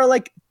there are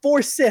like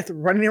 4 Sith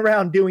running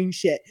around doing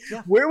shit.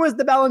 Yeah. Where was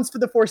the balance for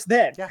the Force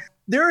then? Yeah.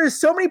 There are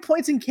so many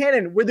points in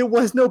canon where there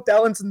was no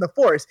balance in the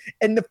Force,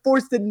 and the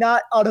Force did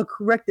not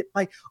autocorrect it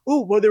by,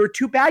 there were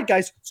 2 bad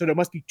guys, so there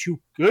must be 2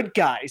 good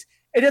guys.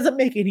 It doesn't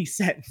make any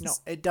sense. No,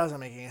 it doesn't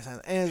make any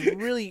sense, and it's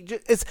really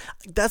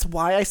that's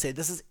why I say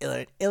this is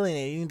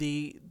alienating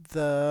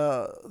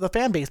the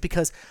fan base,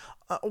 because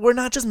we're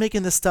not just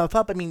making this stuff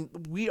up. I mean,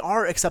 we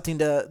are accepting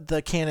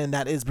the canon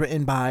that is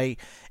written by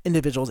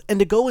individuals, and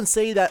to go and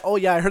say that, oh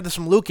yeah, I heard this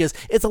from Lucas,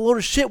 it's a load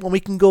of shit when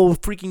we can go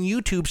freaking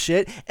YouTube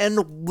shit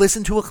and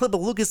listen to a clip of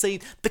Lucas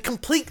saying the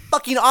complete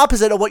fucking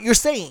opposite of what you're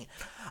saying.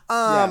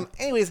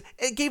 Anyways,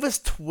 it gave us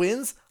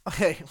twins.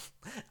 Okay,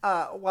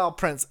 well,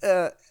 Prince,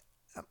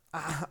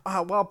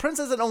 Well, Prince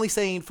isn't only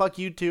saying fuck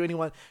you to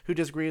anyone who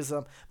disagrees with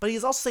him, but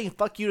he's also saying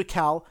fuck you to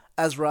Cal,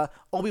 Ezra,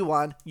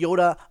 Obi-Wan,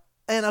 Yoda,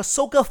 and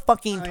Ahsoka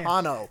fucking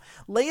Tano.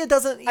 Leia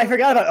doesn't... I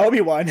forgot about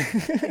Obi-Wan.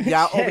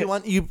 Yeah,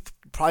 Obi-Wan. You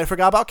probably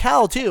forgot about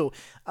Cal, too.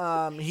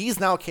 He's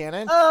now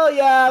canon. Oh,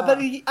 yeah, but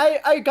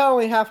I got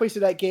only halfway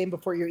through that game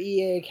before your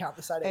EA account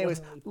decided Anyways,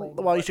 it wasn't really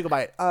playing. well, you should go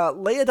buy it.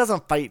 Leia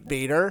doesn't fight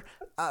Vader,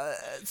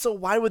 so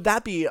why would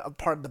that be a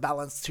part of the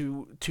balance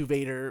to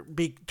Vader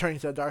turning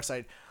to the dark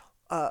side?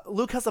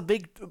 Luke has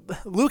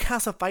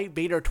to fight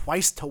Vader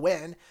twice to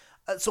win.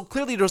 So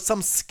clearly there's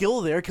some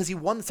skill there because he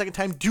won the second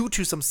time due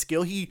to some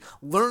skill. He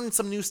learned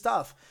some new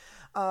stuff.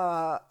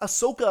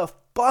 Ahsoka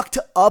fucked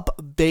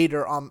up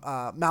Vader on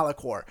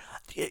Malachor.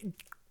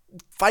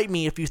 Fight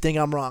me if you think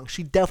I'm wrong.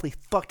 She definitely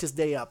fucked his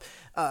day up.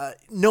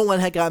 No one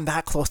had gotten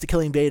that close to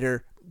killing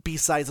Vader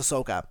besides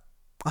Ahsoka.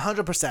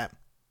 100%.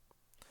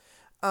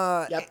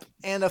 Yep.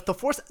 And if the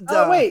Force...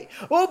 wait.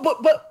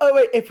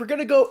 Wait. If we're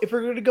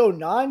gonna go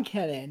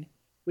non-canon,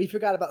 we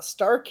forgot about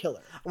Starkiller.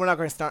 We're not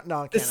going to start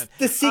non-canon.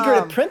 The secret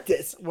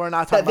apprentice. We're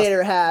not talking that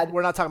Vader had.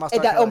 We're not talking about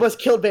and that Starkiller. almost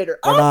killed Vader.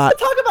 Let's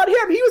talk about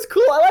him. He was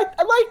cool.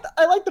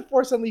 I like the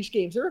Force Unleashed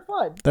games. They were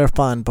fun. They're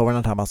fun, but we're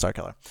not talking about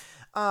Starkiller.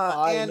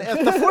 And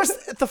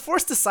if the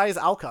Force decides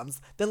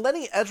outcomes, then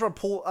letting Ezra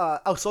pull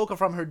Ahsoka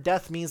from her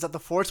death means that the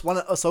Force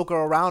wanted Ahsoka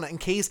around in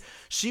case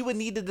she would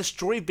need to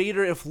destroy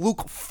Vader if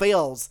Luke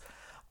fails.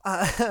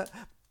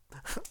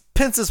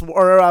 Prince's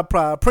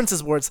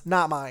words,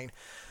 not mine.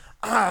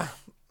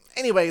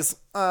 Anyways,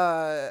 2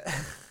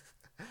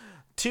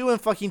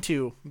 and fucking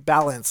 2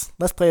 balance.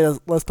 Let's play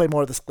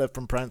more of this clip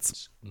from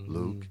Prince.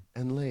 Luke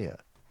and Leia,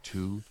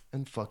 2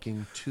 and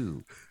fucking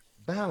 2.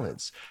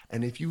 Balance.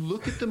 And if you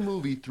look at the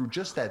movie through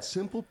just that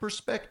simple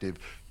perspective,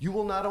 you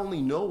will not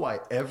only know why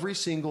every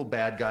single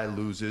bad guy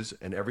loses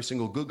and every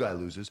single good guy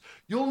loses,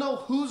 you'll know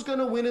who's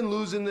gonna win and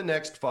lose in the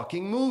next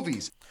fucking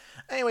movies.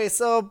 Anyway,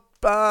 so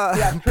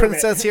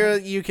Prince says here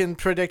you can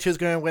predict who's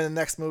going to win the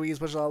next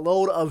movies, which is a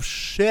load of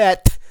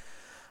shit.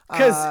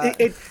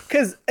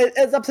 Because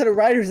it's up to the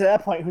writers at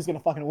that point who's going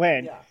to fucking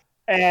win. Yeah.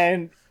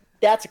 And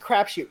that's a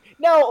crapshoot.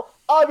 Now,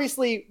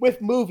 obviously,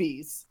 with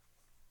movies,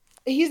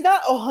 he's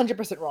not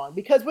 100% wrong.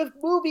 Because with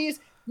movies,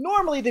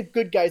 normally the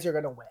good guys are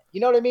going to win.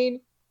 You know what I mean?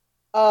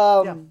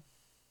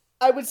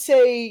 I would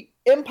say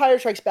Empire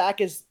Strikes Back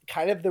is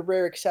kind of the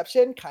rare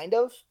exception, kind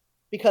of.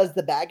 Because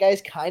the bad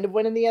guys kind of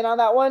win in the end on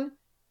that one.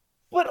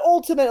 But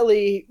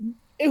ultimately,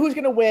 who's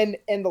going to win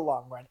in the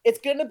long run? It's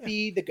going to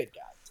be the good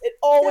guys. It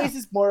always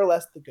is more or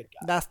less the good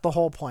guys. That's the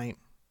whole point.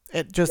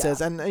 It just is.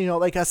 And,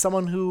 like as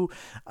someone who,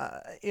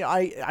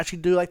 I actually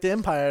do like the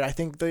Empire. I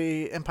think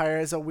the Empire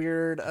is a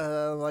weird,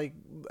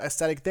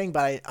 aesthetic thing, but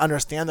I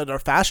understand that they're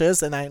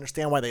fascists and I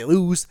understand why they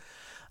lose.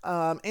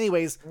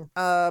 Anyways,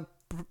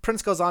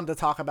 Prince goes on to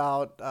talk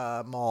about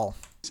Maul.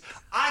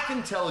 I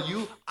can tell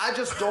you, I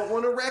just don't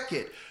want to wreck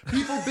it.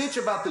 People bitch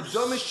about the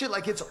dumbest shit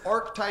like it's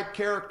archetype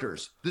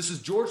characters. This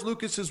is George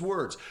Lucas's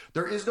words.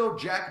 There is no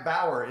Jack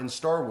Bauer in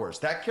Star Wars.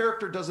 That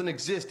character doesn't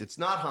exist. It's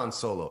not Han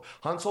Solo.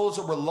 Han Solo's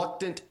a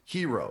reluctant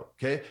hero,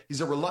 okay? He's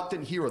a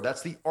reluctant hero.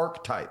 That's the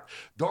archetype.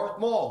 Darth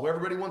Maul, who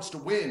everybody wants to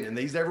win, and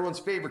he's everyone's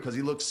favorite because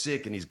he looks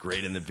sick and he's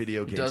great in the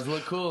video games. He does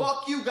look cool.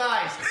 Fuck you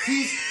guys.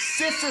 He's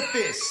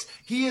Sisyphus.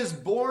 He is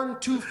born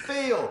to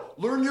fail.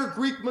 Learn your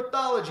Greek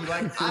mythology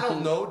like, I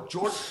don't know,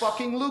 George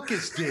fucking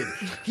Lucas did.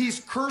 He's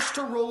cursed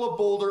to roll a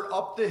boulder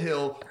up the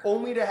hill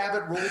only to have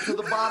it roll to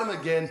the bottom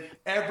again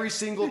every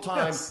single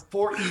time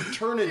for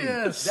eternity.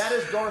 Yes. That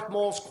is Darth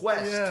Maul's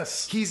quest.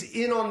 Yes. He's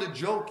in on the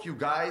joke, you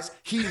guys.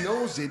 He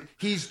knows it.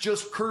 He's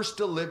just cursed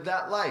to live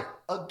that life.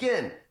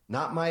 Again,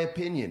 not my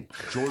opinion.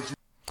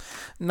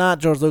 Not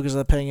George Lucas'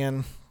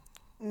 opinion.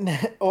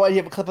 Oh, you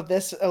have a clip of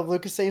this? Of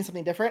Lucas saying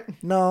something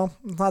different? No,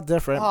 it's not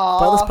different.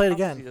 Aww. But let's play it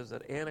again. Is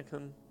that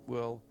Anakin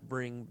will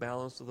bring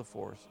balance to the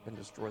Force and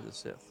destroy the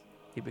Sith.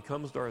 He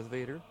becomes Darth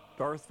Vader.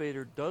 Darth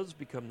Vader does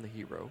become the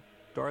hero.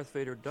 Darth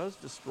Vader does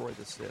destroy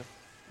the Sith,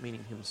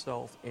 meaning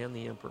himself and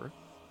the Emperor.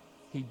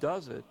 He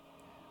does it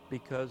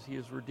because he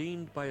is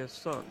redeemed by his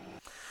son.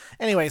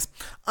 Anyways,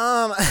 wait,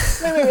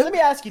 let me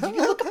ask you. Did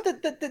you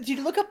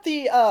look up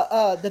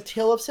the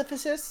Tale of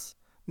Sisyphus?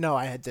 No,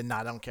 I did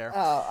not. I don't care.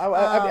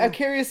 I'm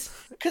curious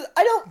because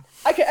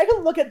I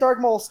can look at Darth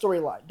Maul's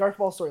storyline.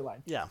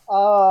 Yeah.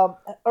 I'm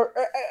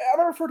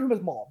gonna refer to him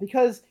as Maul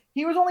because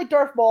he was only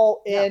Darth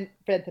Maul in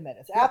Phantom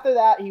Menace. Yeah. After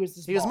that, he was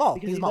just Maul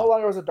because he no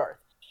longer was a Darth.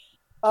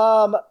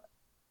 And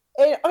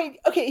I mean,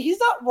 okay, he's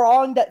not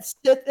wrong that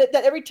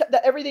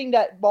everything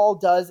that Maul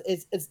does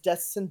is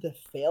destined to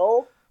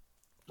fail.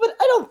 But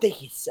I don't think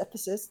he's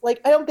Sisyphus. Like,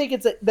 I don't think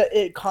it's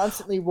it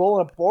constantly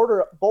rolling a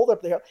boulder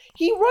up the hill.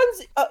 He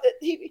runs.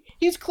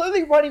 He's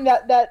clearly running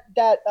that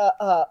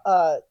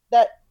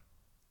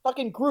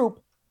fucking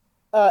group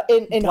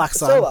in Black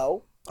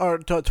Solo or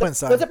Twin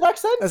Sun. Was it Black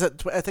Sun? Is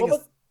it? I think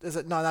is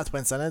it? No, not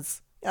Twin Sun.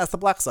 It's the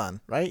Black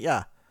Sun, right?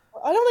 Yeah.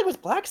 I don't think it was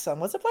Black Sun.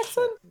 Was it Black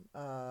Sun?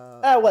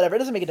 Whatever. It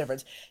doesn't make a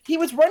difference. He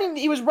was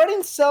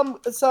running some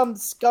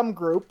scum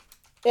group,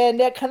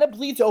 and that kind of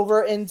bleeds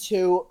over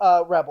into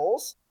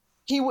Rebels.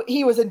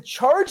 he was in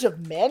charge of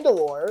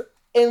Mandalore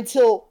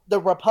until the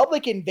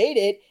Republic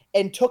invaded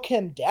and took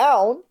him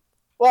down.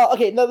 Well,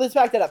 okay, no, let's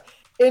back that up.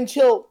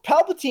 Until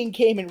Palpatine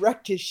came and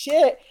wrecked his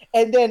shit,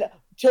 and then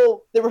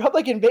till the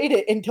Republic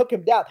invaded and took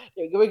him down.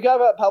 We got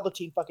about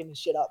Palpatine fucking his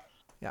shit up.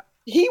 Yeah,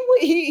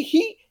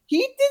 he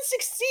did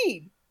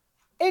succeed,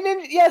 and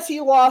then yes,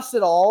 he lost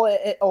it all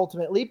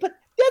ultimately, but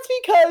that's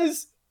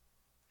because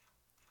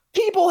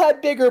people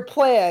had bigger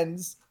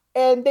plans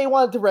and they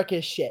wanted to wreck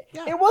his shit.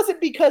 Yeah. It wasn't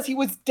because he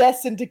was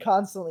destined to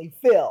constantly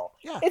fail.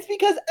 Yeah. It's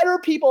because other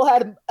people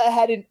had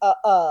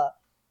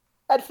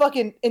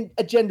fucking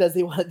agendas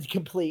they wanted to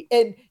complete,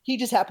 and he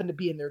just happened to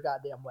be in their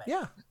goddamn way.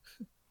 Yeah.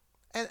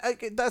 And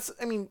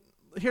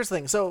here's the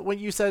thing. So when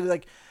you said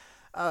like,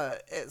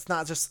 it's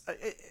not just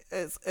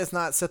it's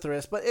not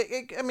Sithis, but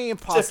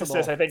impossible.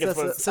 Sithis, I think it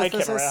was. I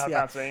can't remember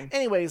how I'm saying.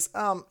 Anyways,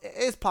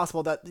 it's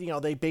possible that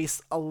they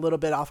base a little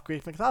bit off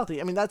Greek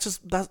mythology. I mean, that's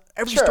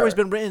every story's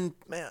been written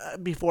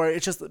before.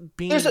 It's just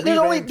being there's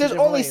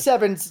only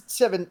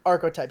seven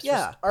archetypes.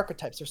 Yeah,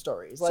 archetypes or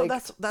stories. So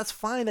that's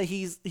fine that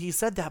he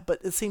said that, but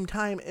at the same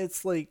time,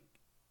 it's like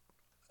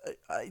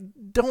I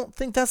don't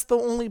think that's the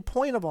only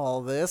point of all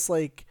of this.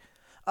 Like.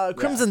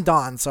 Crimson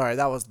Dawn, sorry,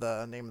 that was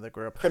the name of the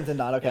group. Crimson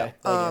Dawn, okay.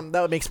 Yeah.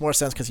 That makes more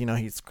sense because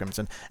he's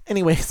Crimson.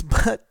 Anyways,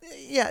 but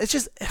yeah, it's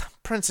just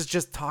Prince is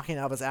just talking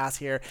out of his ass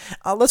here.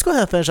 Let's go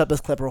ahead and finish up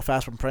this clip real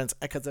fast from Prince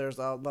because there's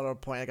a little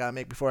point I gotta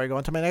make before I go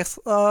into my next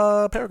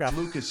paragraph.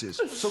 Lucas's.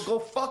 So go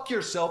fuck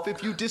yourself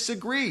if you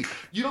disagree.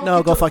 You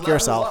don't go fuck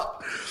yourself.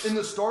 Up in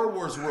the Star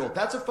Wars world,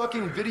 that's a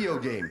fucking video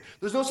game.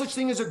 There's no such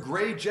thing as a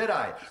gray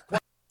Jedi.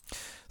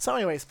 So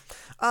anyways,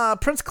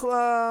 Prince,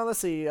 let's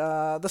see,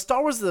 the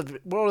Star Wars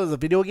world is a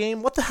video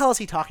game. What the hell is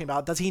he talking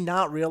about? Does he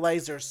not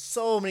realize there's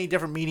so many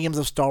different mediums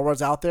of Star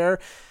Wars out there?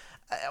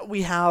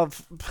 We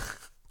have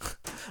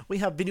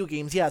video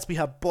games, yes, we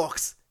have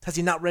books. Has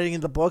he not read any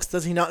of the books?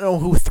 Does he not know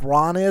who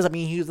Thrawn is? I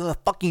mean, he was in a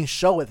fucking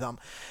show with them.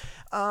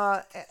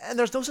 And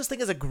there's no such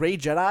thing as a gray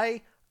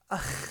Jedi.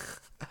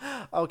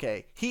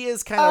 Okay, he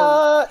is kind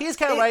of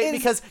right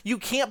because you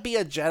can't be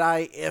a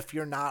Jedi if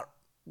you're not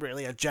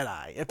really a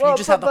Jedi. If you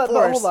just have the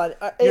Force, hold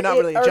on. You're not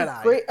really a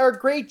Jedi. Are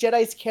great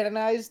Jedis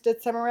canonized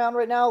this time around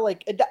right now?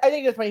 Like, I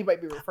think that's what he might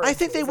be referring to. I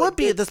think they would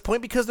be at this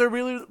point because they're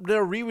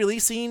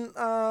re-releasing Knights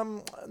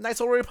of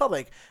the Old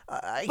Republic.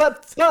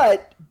 But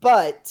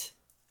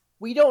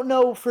we don't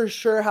know for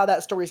sure how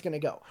that story is going to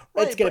go.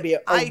 Right, it's going to be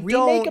a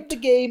remake of the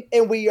game,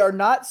 and we are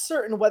not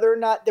certain whether or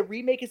not the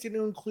remake is going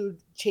to include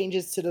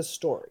changes to the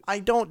story. I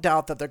don't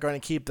doubt that they're going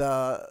to keep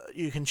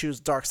you can choose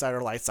dark side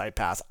or light side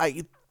pass.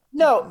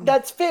 No,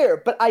 that's fair,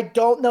 but I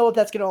don't know if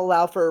that's going to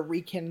allow for a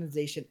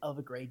recanonization of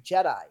a Grey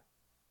Jedi.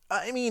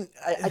 I mean,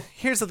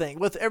 here's the thing.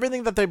 With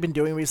everything that they've been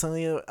doing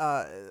recently,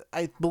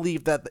 I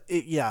believe that,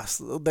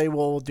 yes, they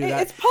will do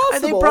that. It's possible.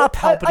 And they brought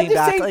Palpatine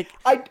back. Saying,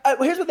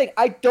 here's the thing.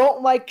 I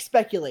don't like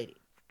speculating.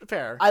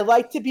 Fair. I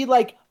like to be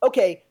like,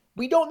 okay,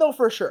 we don't know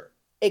for sure.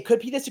 It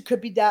could be this, it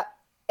could be that.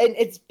 And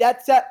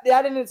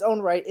that in its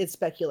own right is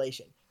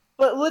speculation.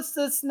 But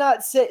let's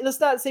not say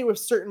with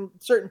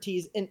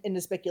certainties in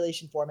the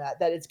speculation format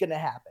that it's going to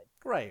happen.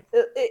 Right.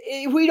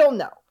 We don't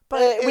know.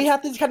 But we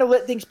have to kind of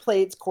let things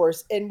play its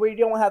course, and we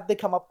don't have to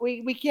come up.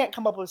 We can't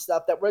come up with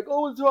stuff that we're like,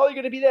 oh, it's probably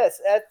going to be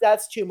this.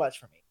 That's too much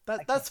for me.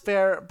 That's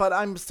fair, but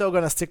I'm still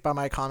going to stick by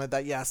my comment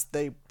that yes,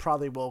 they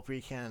probably will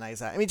recanonize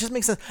that. I mean, it just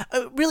makes sense.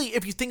 Really,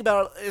 if you think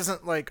about it,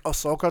 isn't like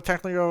Ahsoka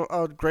technically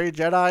a Grey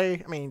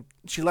Jedi? I mean,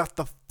 she left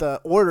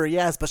the Order,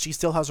 yes, but she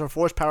still has her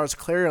Force powers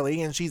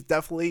clearly, and she's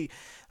definitely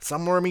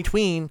somewhere in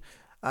between.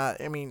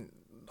 I mean,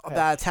 okay.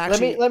 That attack.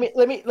 Let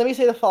me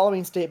say the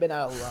following statement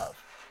out of love.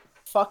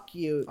 Fuck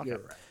you. Okay. You're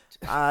right.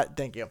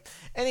 Thank you.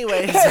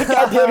 Anyways,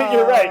 God damn it,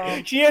 you're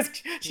right. She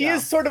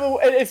is sort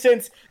of in a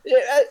sense.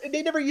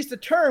 They never used the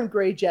term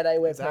Grey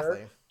Jedi with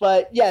her,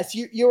 but yes,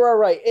 you are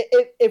right.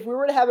 If we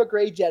were to have a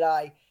Grey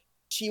Jedi,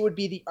 she would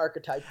be the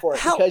archetype for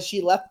it because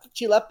she left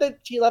the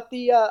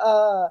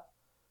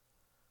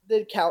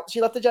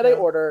Jedi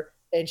Order.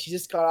 And she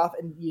just got off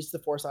and used the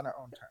Force on her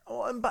own terms.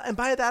 Oh, and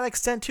by that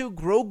extent, too,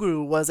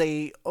 Grogu was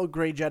a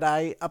Grey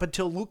Jedi up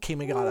until Luke came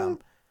and got him.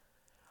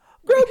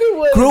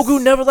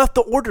 Grogu never left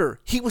the Order.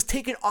 He was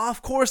taken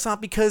off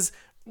Coruscant because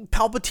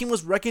Palpatine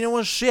was wrecking him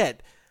with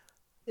shit.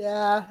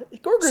 Yeah.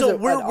 Grogu's so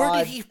where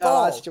did he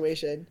fall?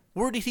 Situation.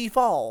 Where did he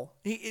fall?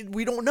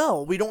 We don't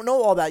know. We don't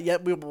know all that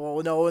yet. We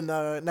will know in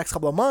the next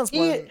couple of months.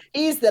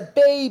 He's the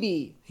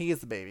baby. He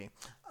is the baby.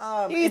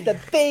 He's the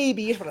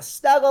baby. You just want to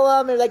snuggle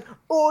him and like,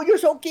 oh, you're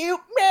so cute,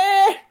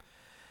 meh.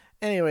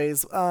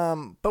 Anyways,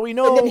 but we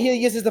know. And then he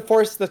uses the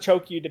Force to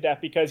choke you to death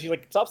because he's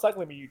like, stop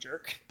suckling me, you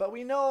jerk. But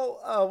we know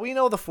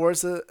the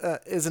Force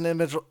is an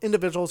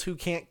individuals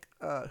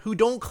who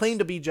don't claim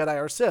to be Jedi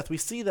or Sith. We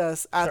see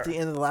this at the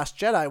end of The Last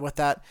Jedi with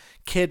that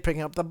kid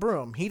picking up the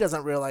broom. He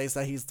doesn't realize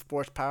that he's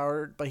Force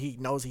powered, but he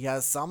knows he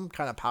has some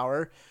kind of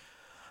power.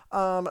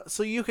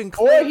 So you can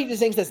claim, or he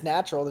just thinks it's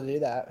natural to do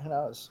that. Who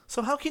knows?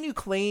 So how can you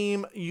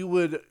claim you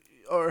would,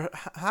 or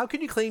how can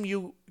you claim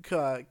you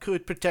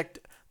could protect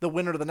the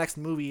winner of the next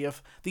movie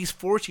if these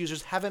Force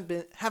users haven't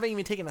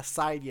even taken a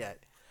side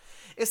yet?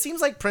 It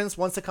seems like Prince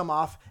wants to come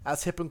off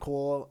as hip and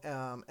cool,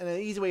 and an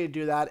easy way to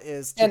do that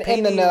is to And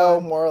in the know,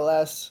 more or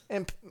less.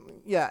 And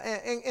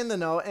in the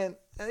know, and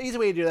an easy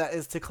way to do that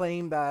is to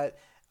claim that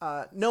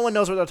no one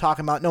knows what they're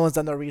talking about, no one's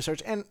done their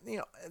research, and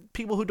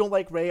people who don't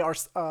like Rey are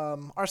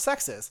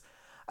sexist.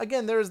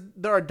 Again, there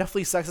are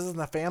definitely sexism in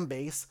the fan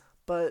base,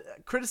 but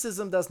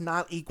criticism does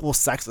not equal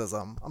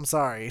sexism. I'm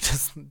sorry,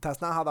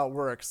 that's not how that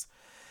works.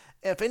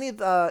 If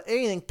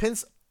anything,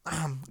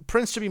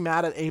 Prince should be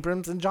mad at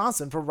Abrams and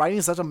Johnson for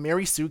writing such a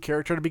Mary Sue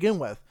character to begin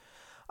with.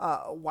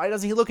 Why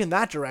doesn't he look in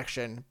that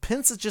direction?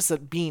 Prince is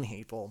just being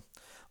hateful.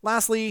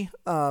 Lastly,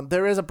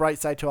 there is a bright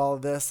side to all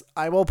of this.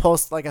 I will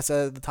post, like I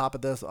said at the top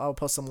of this, I'll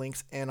post some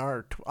links on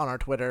our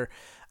Twitter.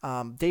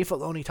 Dave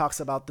Filoni talks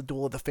about the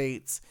Duel of the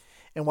Fates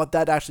and what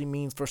that actually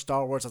means for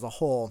Star Wars as a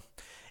whole.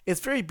 It's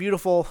very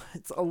beautiful.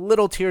 It's a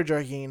little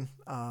tear-jerking,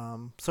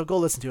 so go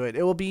listen to it.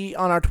 It will be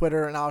on our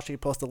Twitter, and I'll actually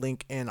post a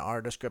link in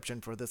our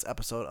description for this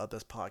episode of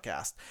this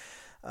podcast.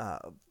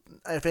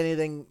 If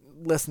anything,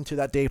 listen to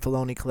that Dave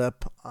Filoni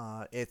clip.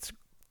 It's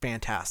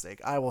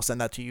fantastic. I will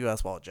send that to you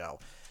as well, Joe.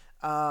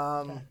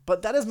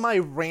 But that is my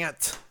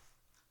rant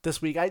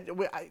this week.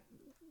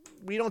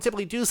 We don't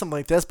typically do something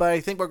like this, but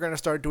I think we're going to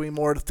start doing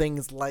more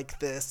things like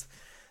this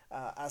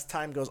as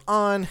time goes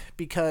on,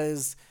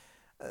 because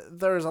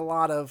there's a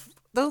lot of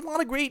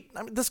great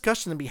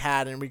discussion to be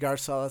had in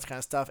regards to all this kind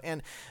of stuff.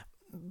 And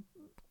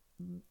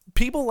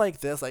people like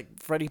this, like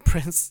Freddie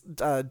Prinze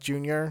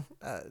Jr.,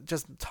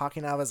 just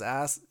talking out of his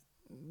ass,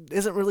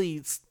 isn't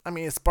really,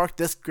 it sparked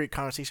this great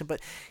conversation, but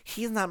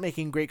he's not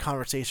making great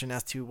conversation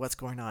as to what's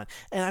going on.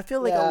 And I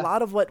feel like a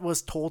lot of what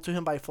was told to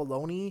him by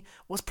Filoni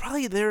was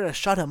probably there to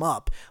shut him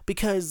up,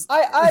 because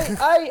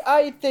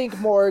I think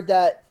more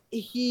that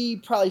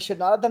he probably should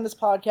not have done this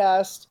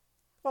podcast.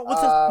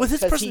 Well, with his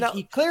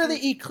personality,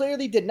 he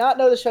clearly did not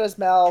know to shut his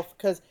mouth.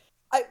 Because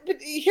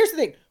here's the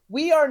thing: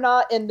 we are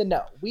not in the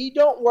know. We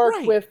don't work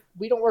with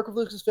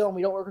Lucasfilm.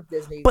 We don't work with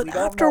Disney. But we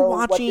don't after know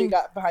watching, what they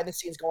got behind the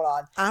scenes going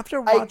on.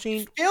 After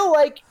watching,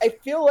 I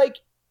feel like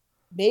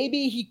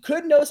maybe he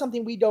could know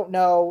something we don't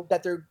know,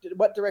 that they're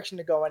what direction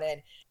they're going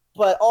in,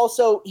 but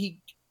also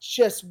he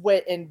just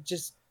went and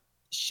just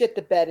shit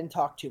the bed and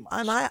talked too much.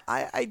 And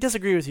I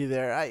disagree with you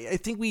there. I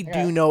think we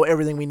do know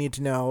everything we need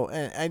to know,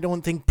 and I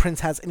don't think Prince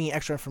has any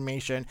extra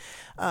information,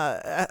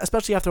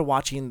 especially after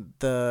watching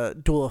the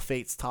Duel of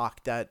Fates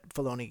talk that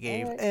Filoni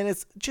gave, and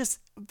it's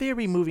just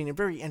very moving and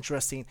very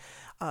interesting.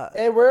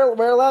 And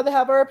we're allowed to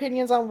have our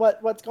opinions on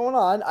what's going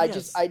on. I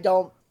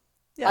don't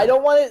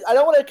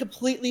want to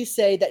completely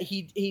say that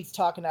he's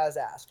talking out his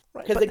ass,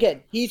 because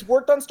again, he's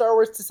worked on Star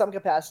Wars to some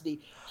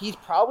capacity. He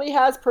probably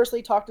has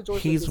personally talked to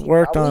George Lucas. He's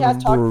worked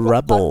on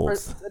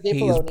Rebels.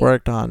 He's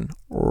worked on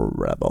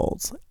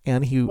Rebels,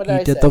 and he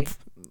did the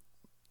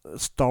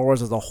Star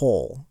Wars as a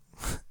whole.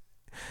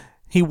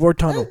 He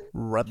worked on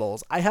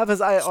Rebels. Rebels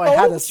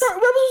was 4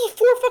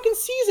 fucking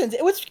seasons.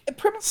 It was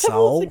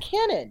pivotal to the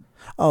canon.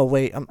 Oh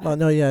wait,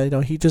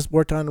 he just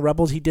worked on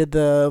Rebels. He did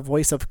the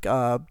voice of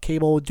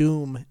Cable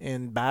Doom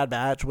in Bad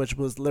Batch, which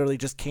was literally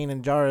just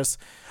Kanan Jarrus.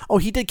 Oh,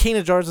 he did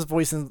Kanan Jarrus'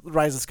 voice in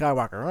Rise of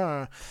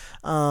Skywalker.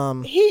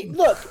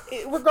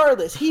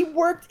 Regardless,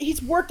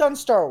 he's worked on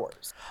Star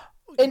Wars.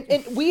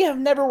 And we have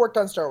never worked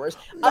on Star Wars.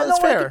 I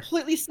don't want to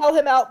completely sell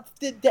him out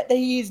that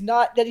he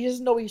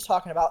doesn't know what he's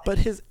talking about. But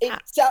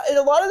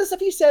a lot of the stuff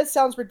he says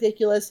sounds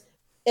ridiculous,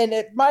 and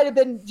it might have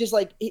been just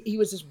like he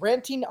was just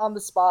ranting on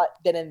the spot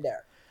then and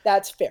there.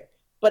 That's fair.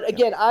 But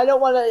again, I don't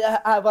want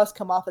to have us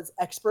come off as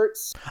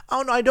experts.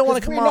 Oh no, I don't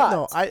want to come off.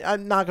 No,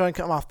 I'm not going to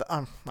come off.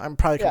 I'm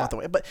probably come off the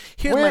way. But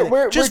here's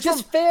we're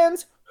just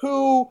fans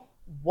who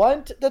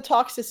want the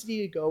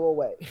toxicity to go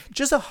away.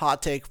 Just a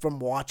hot take from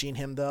watching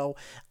him, though.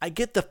 I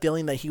get the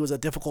feeling that he was a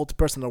difficult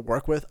person to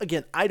work with.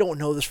 Again, I don't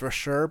know this for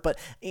sure, but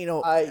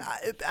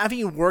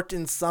having worked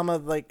in some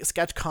of like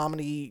sketch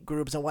comedy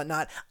groups and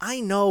whatnot,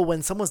 I know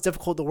when someone's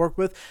difficult to work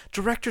with,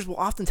 directors will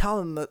often tell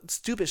them the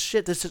stupid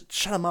shit to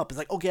shut them up. It's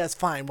like, okay, that's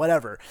fine,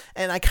 whatever.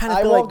 And I kind of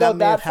feel like that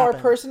may have happened. I won't go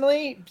that far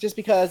personally, just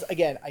because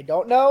again, I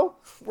don't know.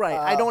 Right,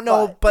 I don't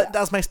know, but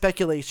that's my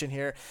speculation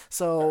here.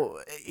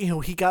 So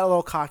he got a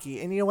little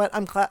cocky, and you know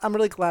what? I'm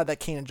really glad that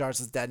Kanan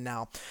Jarrus is dead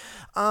now.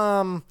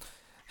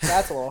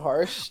 That's a little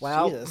harsh.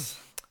 Well, Jesus.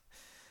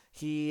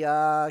 He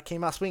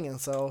came out swinging,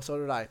 so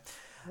did I.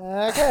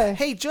 Okay.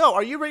 Hey, Joe,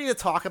 are you ready to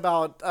talk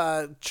about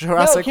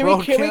Jurassic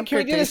World Camp Cretaceous? Can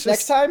we do this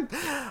next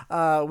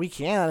time? We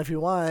can if you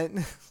want.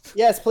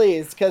 Yes,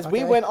 please, because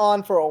we went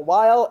on for a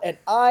while, and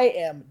I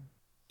am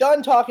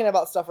done talking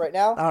about stuff right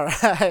now. All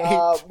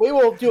right. We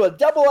will do a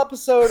double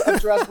episode of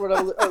Jurassic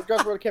World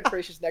Camp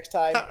Cretaceous next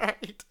time.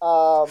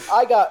 All right.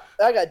 I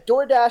got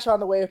DoorDash on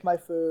the way with my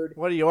food.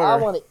 What do you order? I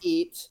want to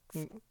eat.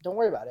 Don't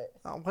worry about it.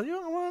 What do you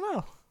want to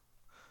know?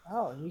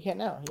 Oh, you can't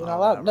know. You're not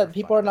allowed. No,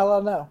 people are not allowed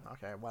to know.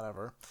 Okay,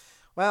 whatever.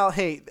 Well,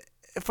 hey,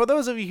 for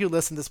those of you who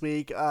listened this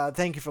week,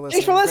 thank you for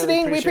listening. Thanks for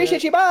listening. We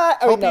appreciate you. Bye.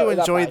 Hope you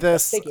enjoyed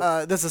this.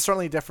 This is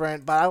certainly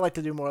different, but I like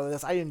to do more of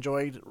this. I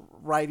enjoyed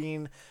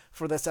writing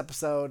for this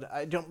episode.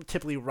 I don't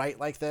typically write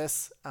like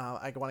this.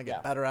 I want to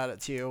get better at it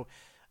too.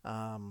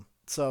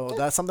 So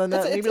that's something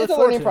that maybe look it's a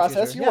forward learning to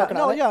process. You're working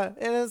on it. Yeah,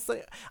 and it's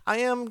like, I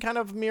am kind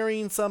of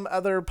mirroring some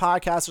other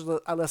podcasters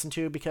that I listen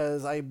to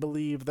because I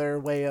believe their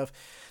way of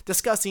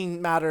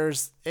discussing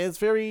matters is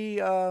very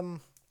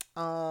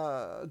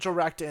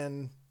direct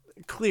and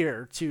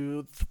clear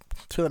to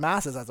the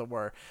masses, as it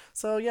were.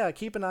 So yeah,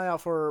 keep an eye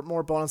out for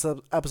more bonus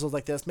episodes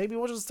like this. Maybe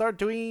we'll just start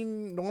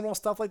doing normal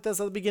stuff like this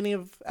at the beginning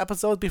of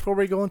episodes before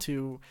we go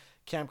into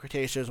Camp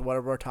Cretaceous,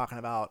 whatever we're talking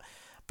about.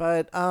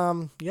 But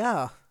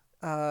yeah.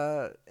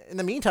 In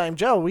the meantime,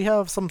 Joe, we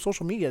have some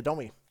social media, don't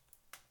we?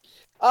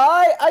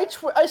 I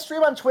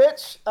stream on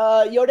Twitch,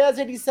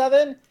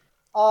 Yodaz87.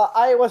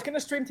 I was going to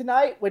stream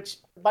tonight, which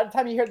by the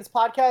time you hear this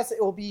podcast,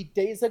 it will be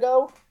days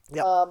ago.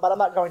 Yep. But I'm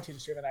not going to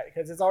stream tonight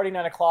because it's already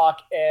 9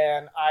 o'clock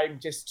and I'm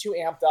just too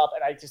amped up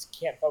and I just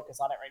can't focus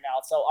on it right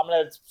now. So I'm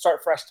going to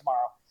start fresh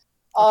tomorrow.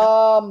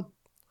 Okay.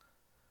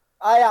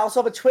 I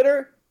also have a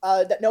Twitter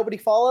that nobody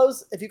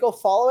follows. If you go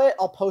follow it,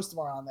 I'll post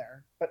more on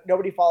there. But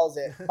nobody follows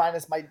it,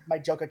 minus my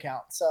joke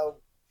account. So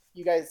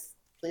you guys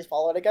please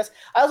follow it, I guess.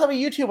 I also have a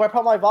YouTube where I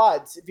put my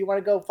VODs. If you want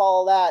to go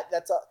follow that,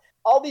 that's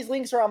all these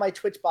links are on my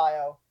Twitch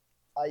bio.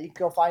 You can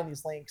go find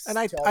these links. And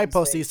I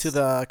post these to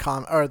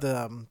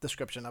the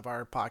description of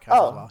our podcast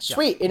as well.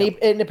 Sweet. Yeah.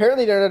 And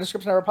apparently they're in the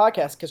description of our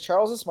podcast because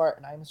Charles is smart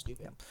and I'm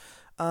stupid.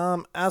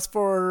 As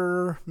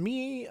for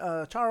me,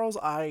 Charles,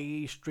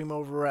 I stream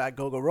over at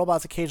GoGo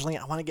Robots occasionally.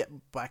 I want to get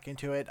back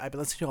into it. I've been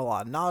listening to a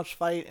lot of Knowledge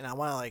Fight, and I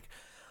want to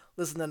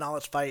listen to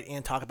Knowledge Fight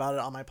and talk about it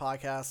on my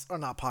podcast, or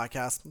not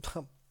podcast.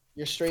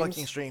 Your streams?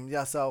 Fucking stream.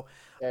 Yeah. So,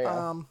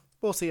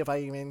 we'll see if I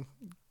even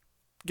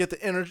get the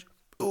energy.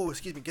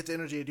 Get the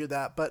energy to do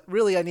that. But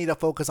really, I need to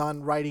focus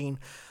on writing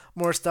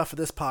more stuff for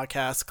this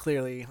podcast.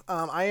 Clearly,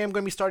 I am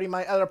going to be starting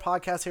my other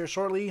podcast here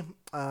shortly. You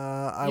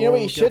know what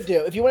you should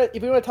do if you want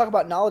to talk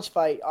about Knowledge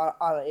Fight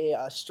on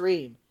a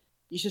stream.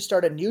 You should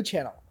start a new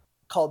channel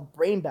called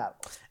Brain Battle.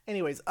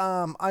 Anyways,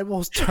 I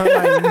will start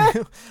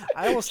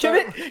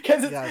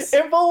because it's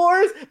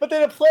InfoWars, but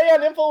then a play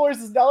on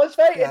InfoWars is Knowledge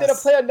Fight, and then a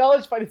play on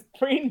Knowledge Fight is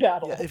Brain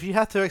Battle. Yeah, if you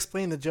have to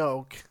explain the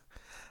joke.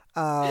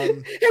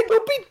 Hey,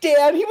 don't be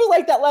Dan. He was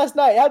like that last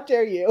night. How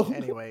dare you?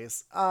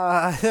 Anyways,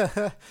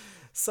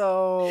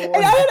 so and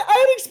I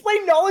had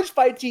explained Knowledge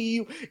Fight to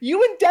you.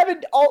 You and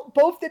Devin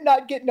both did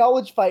not get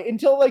Knowledge Fight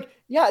until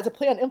it's a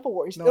play on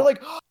InfoWars. No. They're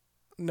like,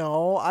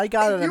 no, I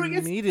got it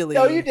immediately.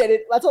 No, you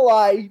didn't. That's a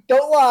lie.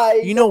 Don't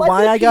lie. You know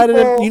why I got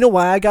it? You know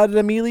why I got it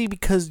immediately?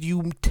 Because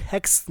you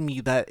texted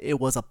me that it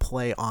was a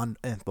play on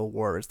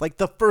InfoWars. Like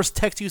the first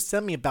text you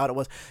sent me about it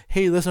was,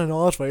 "Hey, listen to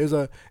Knowledge Fight.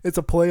 It's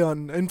a play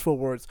on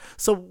InfoWars."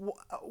 So,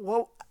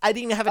 I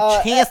didn't even have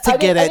a chance to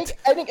get it.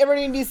 I think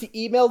everybody needs to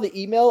email the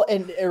email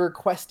and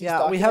request these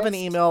documents. We have an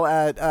email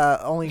at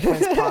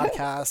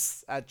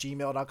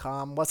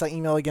onlytwinspodcasts@gmail.com. What's that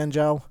email again,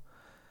 Joe?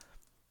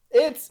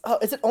 Is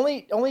it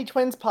only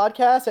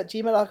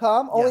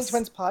twinsspodcast@gmail.com? Yes.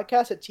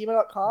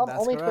 Onlytwinspodcast@gmail.com?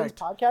 That's correct.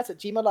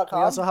 Onlytwinspodcast@gmail.com?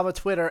 We also have a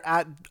Twitter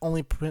at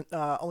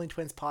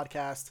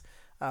onlytwinspodcast.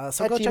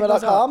 So go check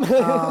those gmail.com.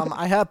 out.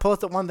 I have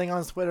posted one thing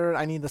on Twitter.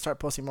 I need to start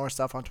posting more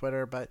stuff on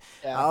Twitter, but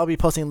I'll be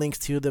posting links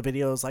to the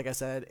videos, like I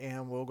said,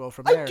 and we'll go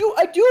from there.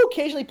 I do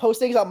occasionally post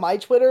things on my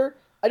Twitter.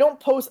 I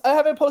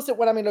haven't posted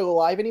when I'm going to go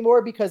live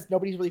anymore because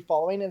nobody's really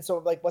following, and so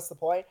what's the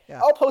point?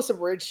 Yeah. I'll post some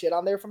weird shit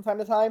on there from time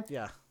to time.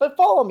 Yeah. But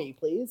follow me,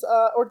 please,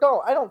 or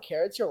don't. I don't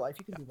care. It's your life.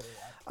 You can do what you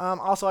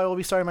want. Also, I will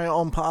be starting my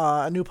own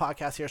a new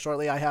podcast here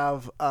shortly. I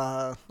have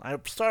I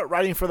start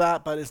writing for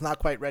that, but it's not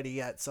quite ready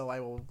yet, so I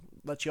will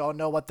let you all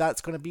know what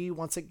that's going to be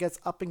once it gets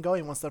up and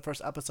going. Once the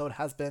first episode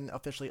has been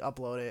officially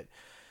uploaded.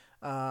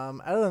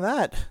 Other than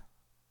that,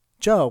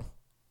 Joe,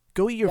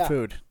 go eat your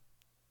food.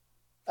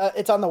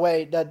 It's on the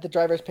way. The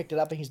driver's picked it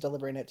up and he's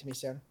delivering it to me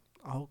soon.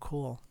 Oh,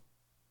 cool.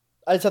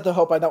 I just have to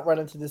hope I don't run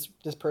into this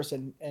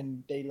person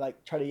and they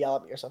try to yell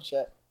at me or some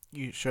shit.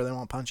 You sure they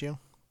won't punch you?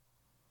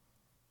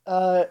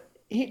 The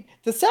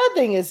sad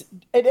thing is,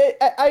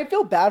 I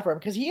feel bad for him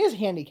because he is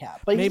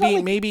handicapped. But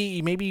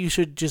maybe you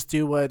should just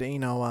do what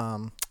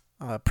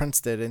Prince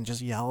did and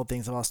just yell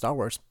things about Star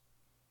Wars.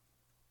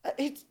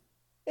 I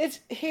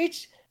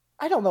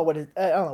don't know what I don't know.